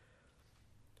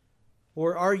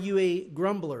 Or are you a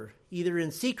grumbler, either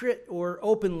in secret or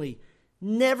openly,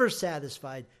 never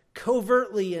satisfied,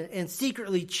 covertly and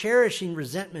secretly cherishing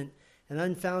resentment and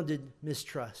unfounded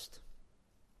mistrust?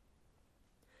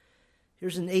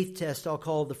 Here's an eighth test I'll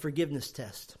call the forgiveness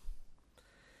test.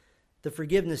 The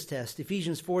forgiveness test.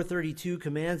 Ephesians 4:32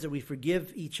 commands that we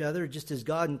forgive each other just as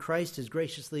God in Christ has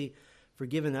graciously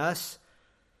forgiven us.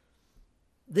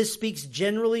 This speaks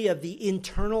generally of the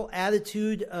internal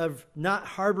attitude of not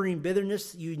harboring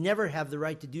bitterness. You never have the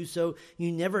right to do so.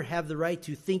 You never have the right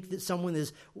to think that someone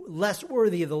is less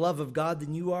worthy of the love of God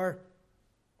than you are.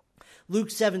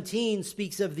 Luke 17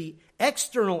 speaks of the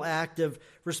external act of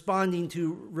responding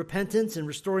to repentance and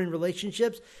restoring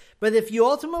relationships. But if you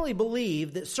ultimately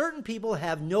believe that certain people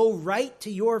have no right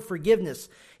to your forgiveness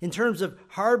in terms of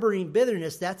harboring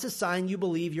bitterness, that's a sign you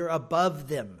believe you're above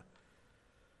them.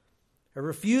 A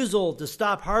refusal to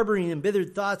stop harboring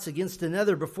embittered thoughts against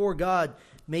another before God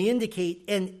may indicate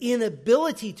an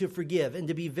inability to forgive. And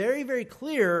to be very, very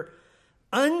clear,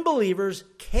 unbelievers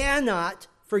cannot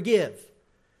forgive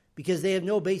because they have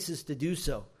no basis to do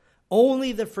so.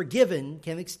 Only the forgiven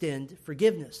can extend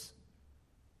forgiveness.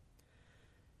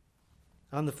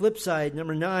 On the flip side,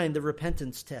 number 9, the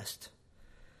repentance test.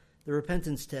 The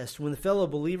repentance test. When the fellow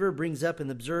believer brings up an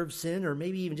observed sin or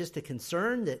maybe even just a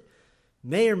concern that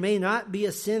may or may not be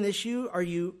a sin issue, are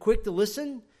you quick to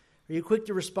listen? Are you quick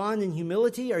to respond in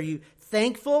humility? Are you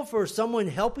thankful for someone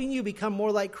helping you become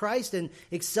more like Christ and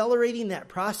accelerating that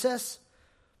process?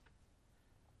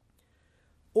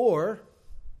 Or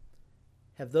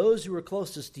have those who are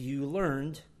closest to you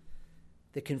learned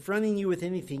that confronting you with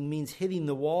anything means hitting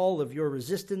the wall of your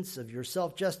resistance, of your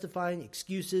self-justifying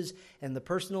excuses, and the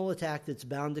personal attack that's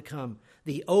bound to come,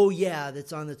 the oh yeah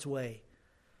that's on its way?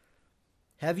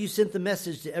 Have you sent the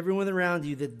message to everyone around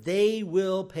you that they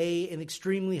will pay an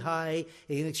extremely high,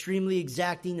 an extremely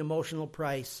exacting emotional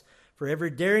price for ever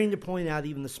daring to point out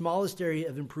even the smallest area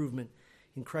of improvement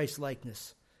in Christ's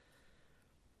likeness?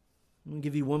 I'm going to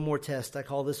give you one more test. I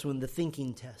call this one the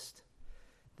thinking test.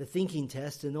 The thinking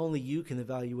test, and only you can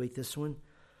evaluate this one.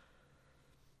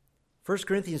 1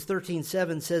 Corinthians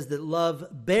 13:7 says that love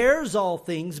bears all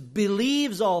things,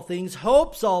 believes all things,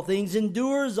 hopes all things,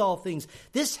 endures all things.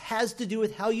 This has to do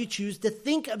with how you choose to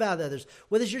think about others.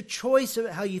 What is your choice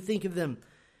about how you think of them?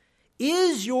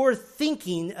 Is your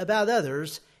thinking about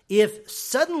others, if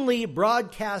suddenly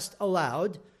broadcast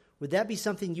aloud, would that be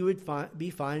something you would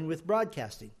be fine with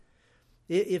broadcasting?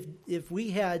 If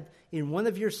we had in one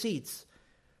of your seats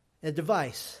a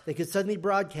device that could suddenly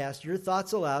broadcast your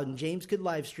thoughts aloud and James could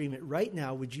live stream it right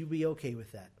now, would you be okay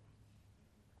with that?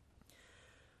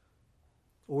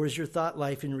 Or is your thought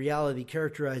life in reality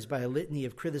characterized by a litany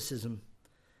of criticism,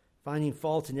 finding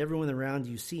fault in everyone around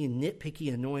you, seeing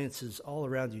nitpicky annoyances all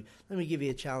around you? Let me give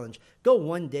you a challenge. Go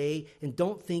one day and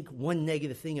don't think one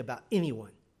negative thing about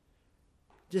anyone.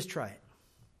 Just try it.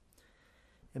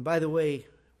 And by the way,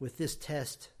 with this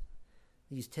test,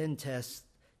 these 10 tests,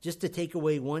 just to take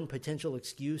away one potential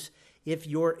excuse, if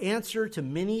your answer to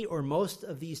many or most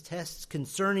of these tests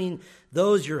concerning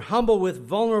those you're humble with,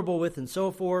 vulnerable with, and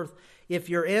so forth, if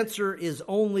your answer is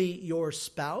only your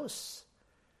spouse,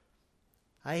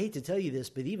 I hate to tell you this,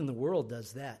 but even the world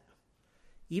does that.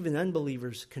 Even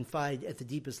unbelievers confide at the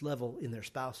deepest level in their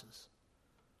spouses.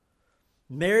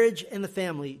 Marriage and the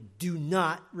family do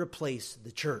not replace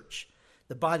the church,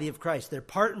 the body of Christ. They're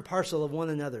part and parcel of one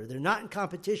another. They're not in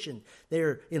competition.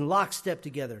 They're in lockstep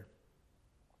together.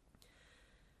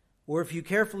 or if you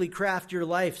carefully craft your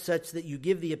life such that you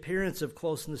give the appearance of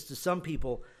closeness to some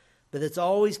people, but it's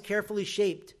always carefully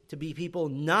shaped to be people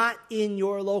not in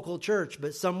your local church,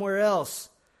 but somewhere else.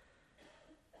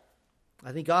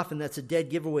 I think often that's a dead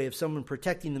giveaway of someone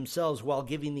protecting themselves while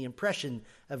giving the impression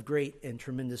of great and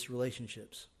tremendous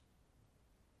relationships.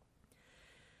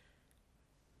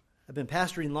 I've been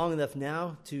pastoring long enough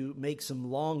now to make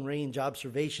some long-range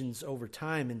observations over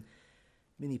time, and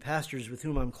many pastors with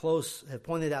whom I'm close have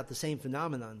pointed out the same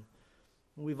phenomenon.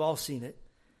 We've all seen it,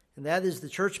 and that is the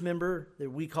church member that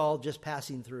we call just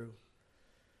passing through.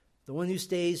 The one who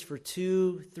stays for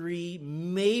 2, 3,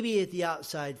 maybe at the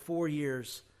outside 4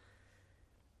 years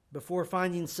before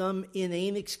finding some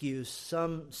inane excuse,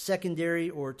 some secondary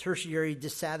or tertiary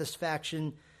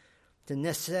dissatisfaction to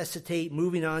necessitate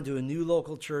moving on to a new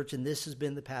local church, and this has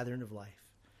been the pattern of life.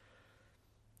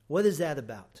 What is that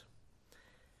about?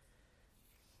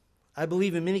 I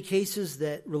believe in many cases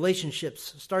that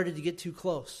relationships started to get too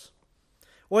close,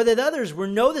 or that others were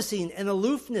noticing an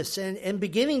aloofness and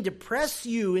beginning to press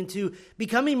you into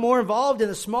becoming more involved in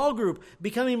a small group,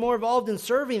 becoming more involved in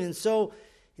serving, and so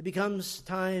it becomes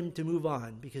time to move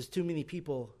on because too many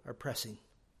people are pressing.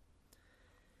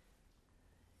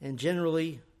 And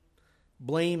generally,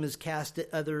 blame is cast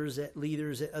at others, at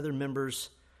leaders, at other members.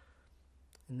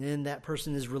 And then that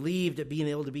person is relieved at being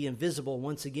able to be invisible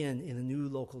once again in a new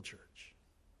local church.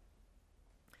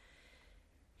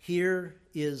 Here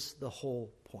is the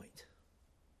whole point.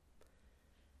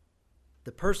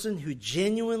 The person who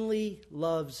genuinely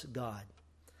loves God,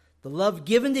 the love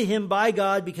given to him by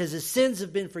God because his sins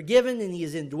have been forgiven and he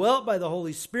is indwelt by the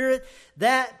Holy Spirit,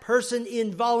 that person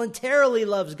involuntarily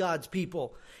loves God's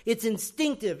people. It's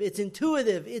instinctive, it's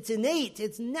intuitive, it's innate,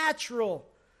 it's natural.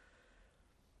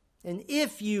 And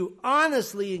if you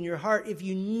honestly in your heart, if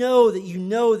you know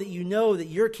that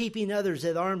you're keeping others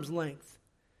at arm's length,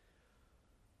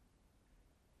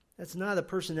 that's not a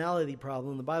personality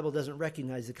problem. The Bible doesn't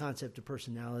recognize the concept of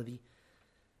personality.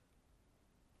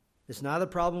 It's not a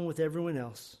problem with everyone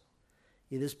else.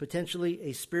 It is potentially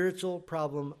a spiritual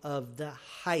problem of the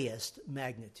highest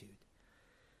magnitude.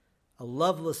 A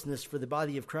lovelessness for the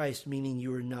body of Christ, meaning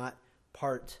you are not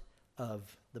part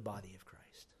of the body of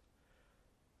Christ.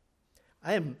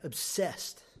 I am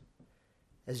obsessed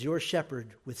as your shepherd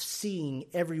with seeing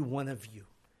every one of you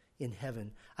in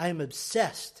heaven. I am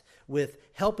obsessed with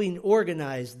helping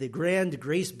organize the Grand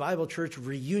Grace Bible Church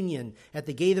reunion at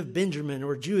the Gate of Benjamin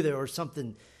or Judah or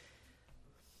something.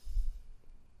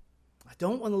 I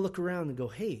don't want to look around and go,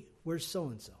 hey, where's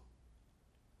so-and-so?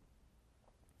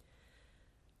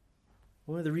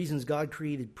 One of the reasons God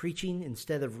created preaching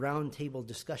instead of round table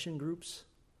discussion groups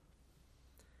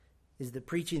is that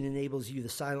preaching enables you to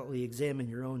silently examine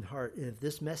your own heart. And if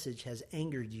this message has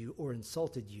angered you or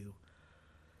insulted you,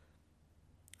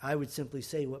 I would simply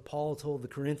say what Paul told the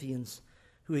Corinthians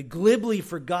who had glibly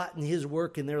forgotten his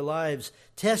work in their lives.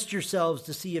 Test yourselves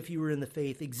to see if you were in the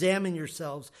faith. Examine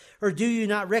yourselves. Or do you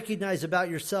not recognize about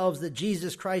yourselves that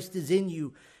Jesus Christ is in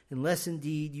you, unless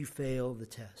indeed you fail the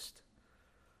test?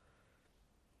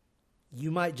 You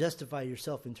might justify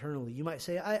yourself internally. You might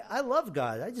say, I love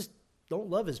God. I just don't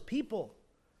love his people.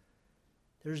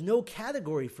 There's no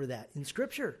category for that in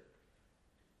Scripture.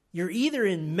 You're either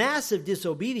in massive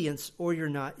disobedience or you're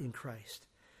not in Christ.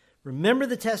 Remember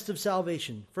the test of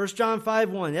salvation. 1 John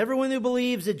 5:1. Everyone who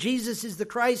believes that Jesus is the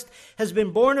Christ has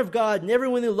been born of God, and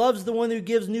everyone who loves the one who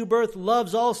gives new birth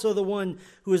loves also the one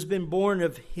who has been born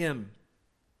of him.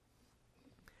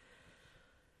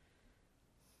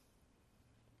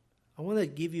 I want to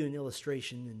give you an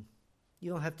illustration, and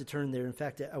you don't have to turn there. In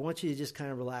fact, I want you to just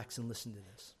kind of relax and listen to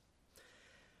this.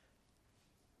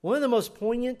 One of the most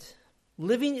poignant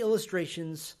living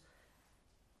illustrations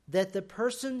that the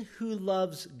person who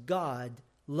loves God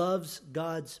loves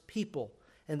God's people.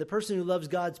 And the person who loves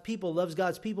God's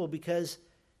people because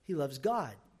he loves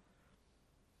God.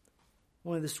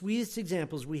 One of the sweetest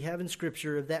examples we have in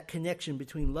Scripture of that connection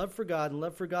between love for God and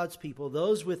love for God's people,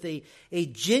 those with a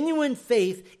genuine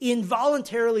faith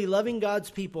involuntarily loving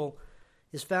God's people,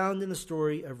 is found in the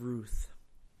story of Ruth,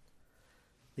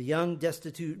 the young,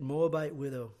 destitute Moabite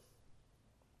widow.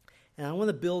 And I want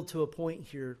to build to a point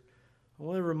here. I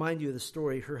want to remind you of the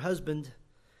story. Her husband,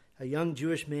 a young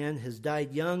Jewish man, has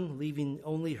died young, leaving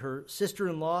only her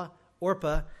sister-in-law,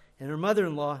 Orpah, and her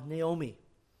mother-in-law, Naomi.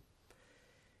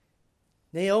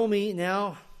 Naomi,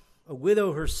 now a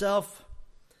widow herself,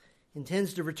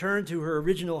 intends to return to her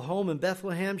original home in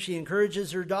Bethlehem. She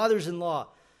encourages her daughters-in-law,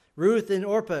 Ruth and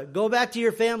Orpah, go back to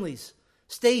your families.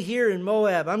 Stay here in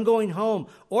Moab. I'm going home.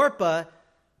 Orpah,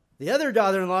 The other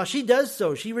daughter-in-law, she does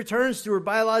so. She returns to her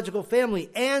biological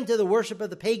family and to the worship of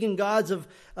the pagan gods of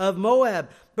Moab.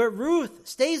 But Ruth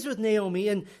stays with Naomi,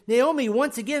 and Naomi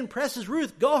once again presses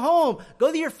Ruth, go home,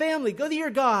 go to your family, go to your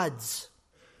gods.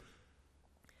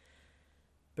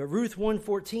 But Ruth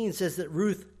 1:14 says that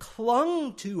Ruth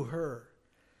clung to her.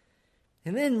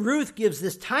 And then Ruth gives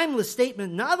this timeless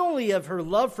statement not only of her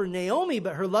love for Naomi,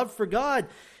 but her love for God.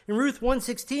 In Ruth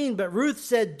 1:16, but Ruth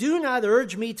said, do not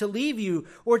urge me to leave you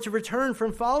or to return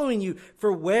from following you.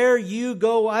 For where you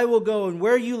go, I will go, and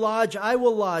where you lodge, I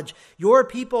will lodge. Your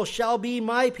people shall be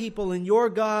my people, and your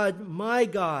God, my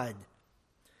God.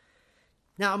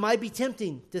 Now, it might be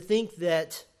tempting to think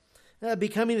that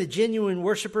becoming a genuine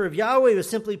worshiper of Yahweh was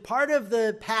simply part of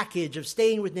the package of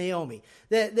staying with Naomi.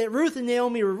 That Ruth and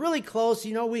Naomi were really close.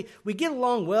 You know, we get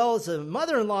along well. As a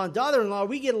mother-in-law and daughter-in-law,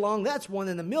 we get along. That's 1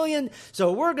 in a million.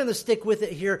 So we're going to stick with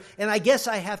it here. And I guess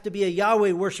I have to be a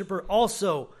Yahweh worshiper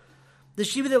also. That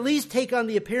she would at least take on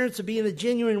the appearance of being a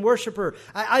genuine worshiper.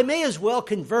 I may as well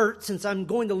convert since I'm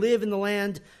going to live in the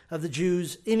land of the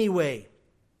Jews anyway.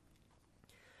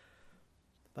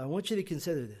 But I want you to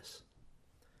consider this.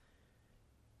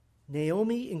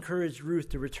 Naomi encouraged Ruth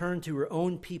to return to her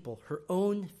own people, her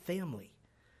own family.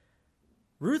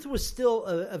 Ruth was still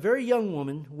a very young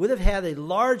woman, would have had a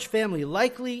large family,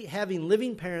 likely having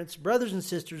living parents, brothers and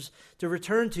sisters to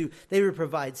return to. They would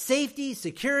provide safety,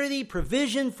 security,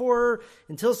 provision for her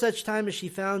until such time as she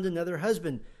found another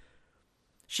husband.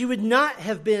 She would not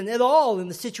have been at all in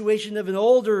the situation of an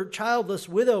older, childless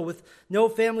widow with no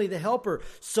family to help her.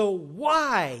 So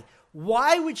why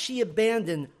would she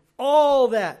abandon all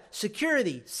that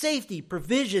security, safety,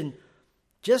 provision,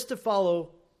 just to follow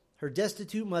her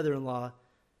destitute mother-in-law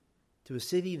to a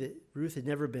city that Ruth had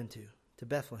never been to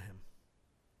Bethlehem?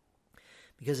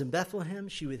 Because in Bethlehem,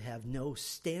 she would have no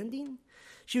standing.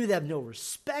 She would have no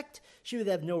respect. She would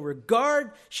have no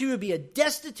regard. She would be a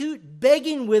destitute,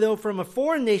 begging widow from a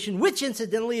foreign nation, which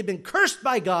incidentally had been cursed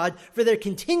by God for their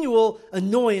continual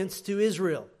annoyance to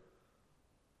Israel.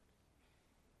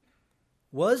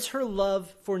 Was her love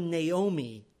for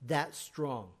Naomi that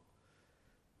strong?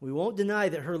 We won't deny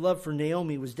that her love for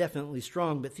Naomi was definitely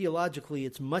strong, but theologically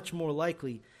it's much more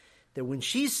likely that when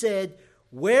she said,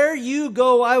 where you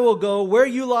go, I will go, where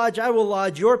you lodge, I will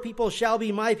lodge, your people shall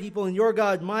be my people, and your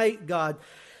God, my God,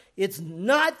 it's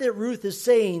not that Ruth is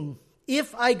saying,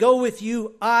 if I go with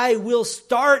you, I will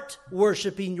start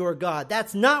worshiping your God.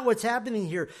 That's not what's happening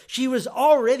here. She was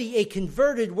already a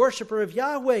converted worshiper of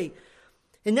Yahweh.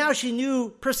 And now she knew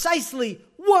precisely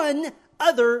one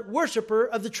other worshiper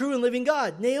of the true and living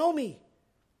God, Naomi.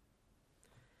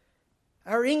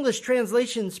 Our English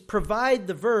translations provide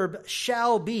the verb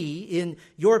shall be in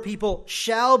your people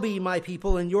shall be my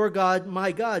people and your God,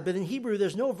 my God. But in Hebrew,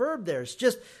 there's no verb there. It's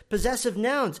just possessive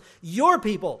nouns. Your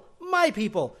people,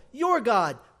 your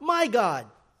God, my God.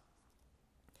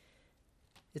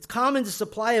 It's common to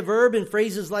supply a verb in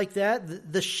phrases like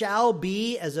that, the shall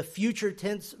be as a future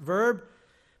tense verb.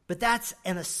 But that's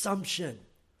an assumption.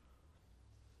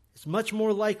 It's much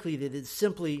more likely that it's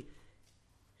simply,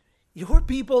 your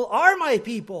people are my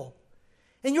people,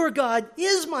 and your God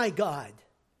is my God.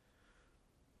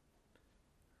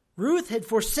 Ruth had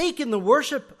forsaken the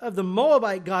worship of the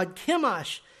Moabite god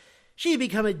Chemosh. She had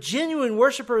become a genuine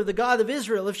worshiper of the God of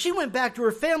Israel. If she went back to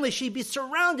her family, she'd be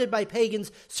surrounded by pagans,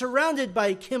 surrounded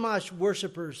by Chemosh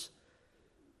worshipers.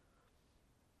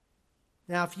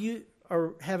 Now, if you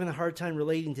are having a hard time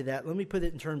relating to that, let me put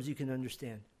it in terms you can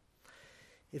understand.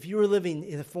 If you were living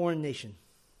in a foreign nation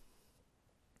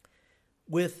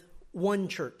with one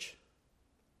church,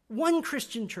 one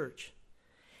Christian church,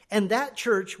 and that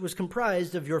church was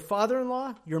comprised of your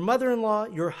father-in-law, your mother-in-law,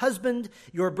 your husband,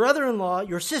 your brother-in-law,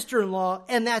 your sister-in-law,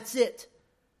 and that's it.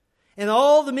 And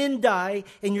all the men die,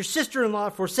 and your sister-in-law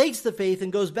forsakes the faith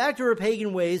and goes back to her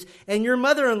pagan ways, and your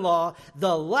mother-in-law,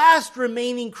 the last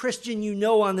remaining Christian you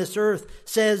know on this earth,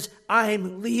 says,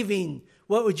 I'm leaving.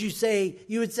 What would you say?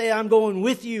 You would say, I'm going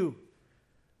with you.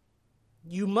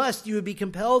 You would be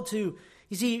compelled to.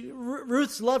 You see,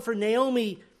 Ruth's love for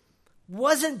Naomi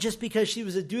wasn't just because she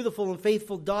was a dutiful and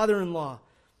faithful daughter-in-law.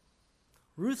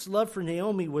 Ruth's love for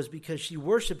Naomi was because she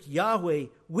worshiped Yahweh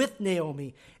with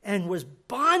Naomi and was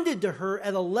bonded to her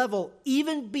at a level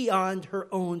even beyond her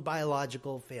own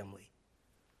biological family.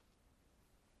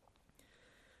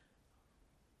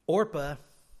 Orpah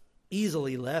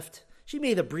easily left. She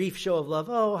made a brief show of love.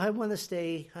 Oh, I want to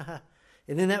stay.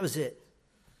 And then that was it.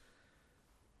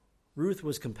 Ruth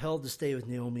was compelled to stay with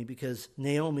Naomi because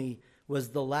Naomi was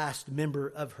the last member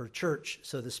of her church,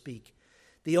 so to speak.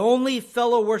 The only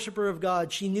fellow worshiper of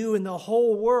God she knew in the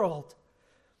whole world.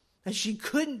 And she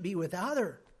couldn't be without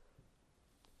her.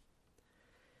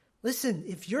 Listen,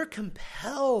 if you're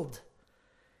compelled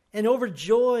and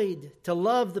overjoyed to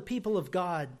love the people of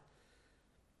God,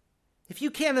 if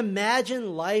you can't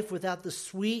imagine life without the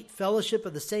sweet fellowship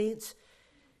of the saints,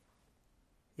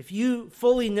 if you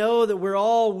fully know that we're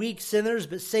all weak sinners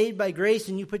but saved by grace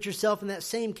and you put yourself in that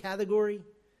same category,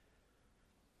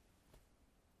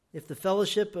 if the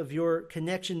fellowship of your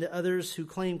connection to others who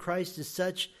claim Christ is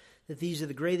such that these are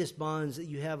the greatest bonds that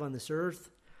you have on this earth,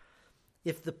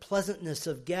 if the pleasantness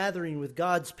of gathering with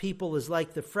God's people is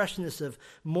like the freshness of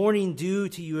morning dew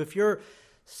to you, if your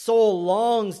soul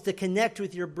longs to connect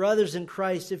with your brothers in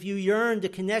Christ, if you yearn to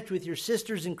connect with your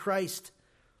sisters in Christ,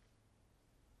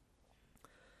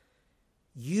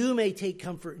 you may take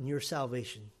comfort in your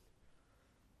salvation.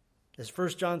 As 1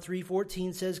 John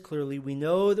 3:14 says clearly, we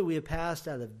know that we have passed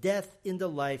out of death into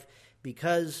life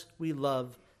because we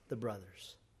love the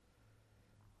brothers.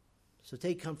 So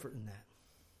take comfort in that.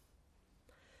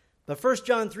 But 1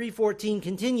 John 3:14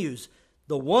 continues,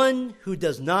 the one who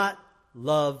does not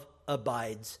love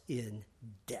abides in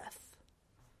death.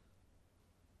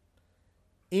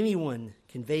 Anyone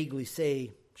can vaguely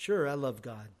say, sure, I love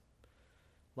God.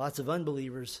 Lots of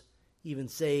unbelievers even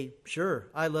say, sure,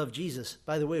 I love Jesus.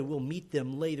 By the way, we'll meet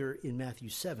them later in Matthew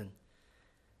 7.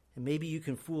 And maybe you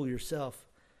can fool yourself.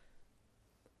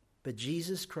 But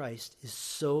Jesus Christ is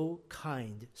so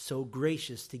kind, so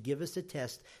gracious to give us a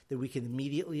test that we can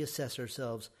immediately assess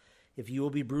ourselves. If you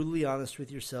will be brutally honest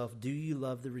with yourself, do you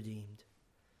love the redeemed?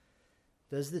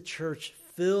 Does the church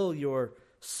fill your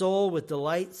soul with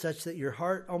delight such that your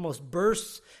heart almost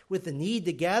bursts with the need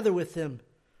to gather with them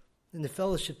in the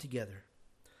fellowship together?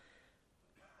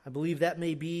 I believe that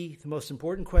may be the most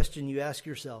important question you ask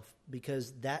yourself,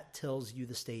 because that tells you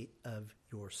the state of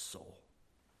your soul.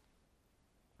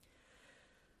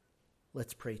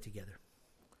 Let's pray together.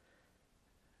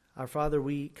 Our Father,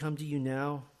 we come to you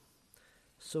now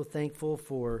so thankful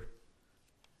for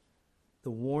the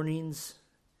warnings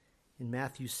in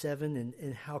Matthew 7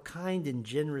 and how kind and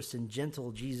generous and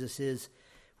gentle Jesus is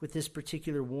with this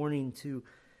particular warning to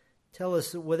tell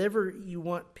us that whatever you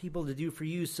want people to do for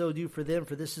you, so do for them,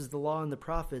 for this is the law and the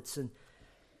prophets. And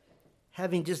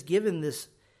having just given this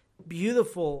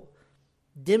beautiful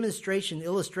demonstration,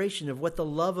 illustration of what the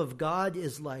love of God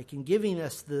is like, and giving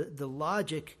us the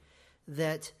logic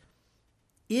that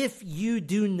if you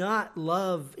do not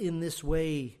love in this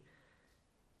way,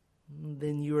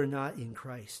 then you are not in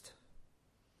Christ.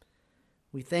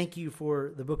 We thank you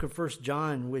for the book of 1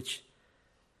 John, which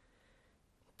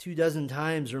 24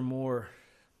 times or more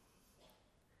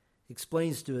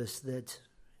explains to us that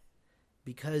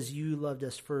because you loved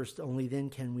us first, only then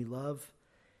can we love.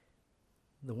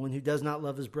 The one who does not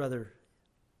love his brother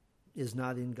is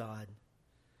not in God.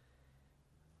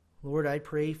 Lord, I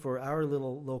pray for our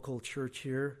little local church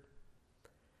here.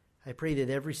 I pray that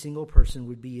every single person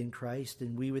would be in Christ,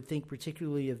 and we would think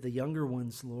particularly of the younger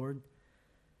ones, Lord.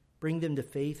 Bring them to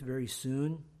faith very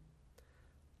soon.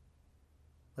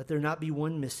 Let there not be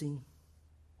one missing.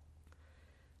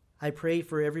 I pray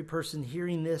for every person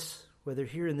hearing this, whether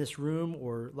here in this room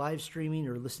or live streaming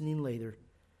or listening later.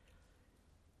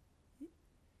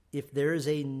 If there is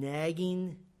a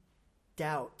nagging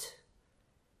doubt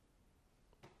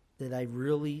that I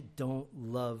really don't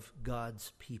love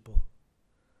God's people,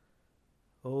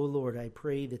 oh Lord, I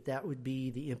pray that that would be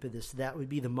the impetus, that would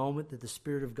be the moment that the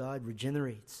Spirit of God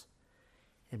regenerates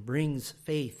and brings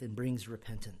faith and brings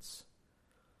repentance.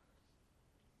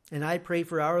 And I pray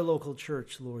for our local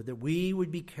church, Lord, that we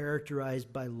would be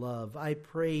characterized by love. I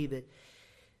pray that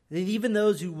even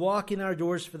those who walk in our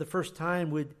doors for the first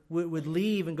time would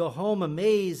leave and go home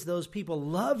amazed. Those people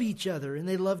love each other, and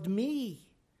they loved me.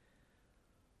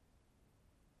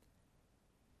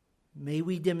 May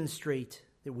we demonstrate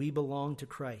that we belong to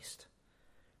Christ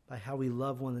by how we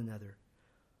love one another.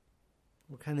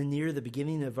 We're kind of near the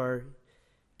beginning of our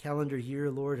calendar year,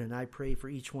 Lord, and I pray for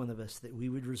each one of us that we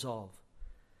would resolve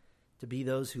to be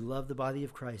those who love the body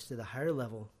of Christ at a higher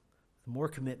level, with more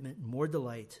commitment, more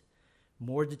delight,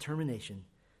 more determination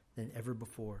than ever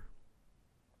before.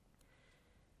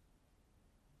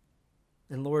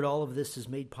 And Lord, all of this is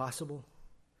made possible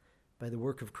by the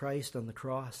work of Christ on the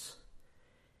cross.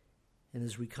 And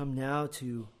as we come now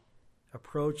to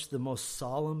approach the most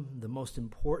solemn, the most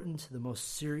important, the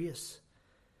most serious,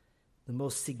 the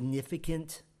most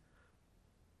significant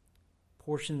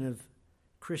portion of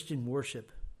Christian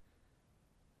worship,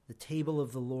 the table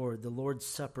of the Lord's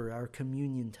Supper, our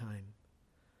communion time.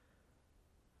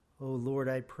 Oh Lord,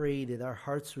 I pray that our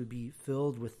hearts would be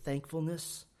filled with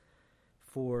thankfulness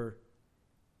for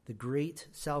the great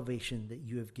salvation that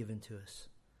you have given to us.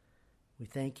 We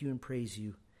thank you and praise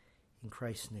you in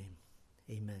Christ's name.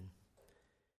 Amen.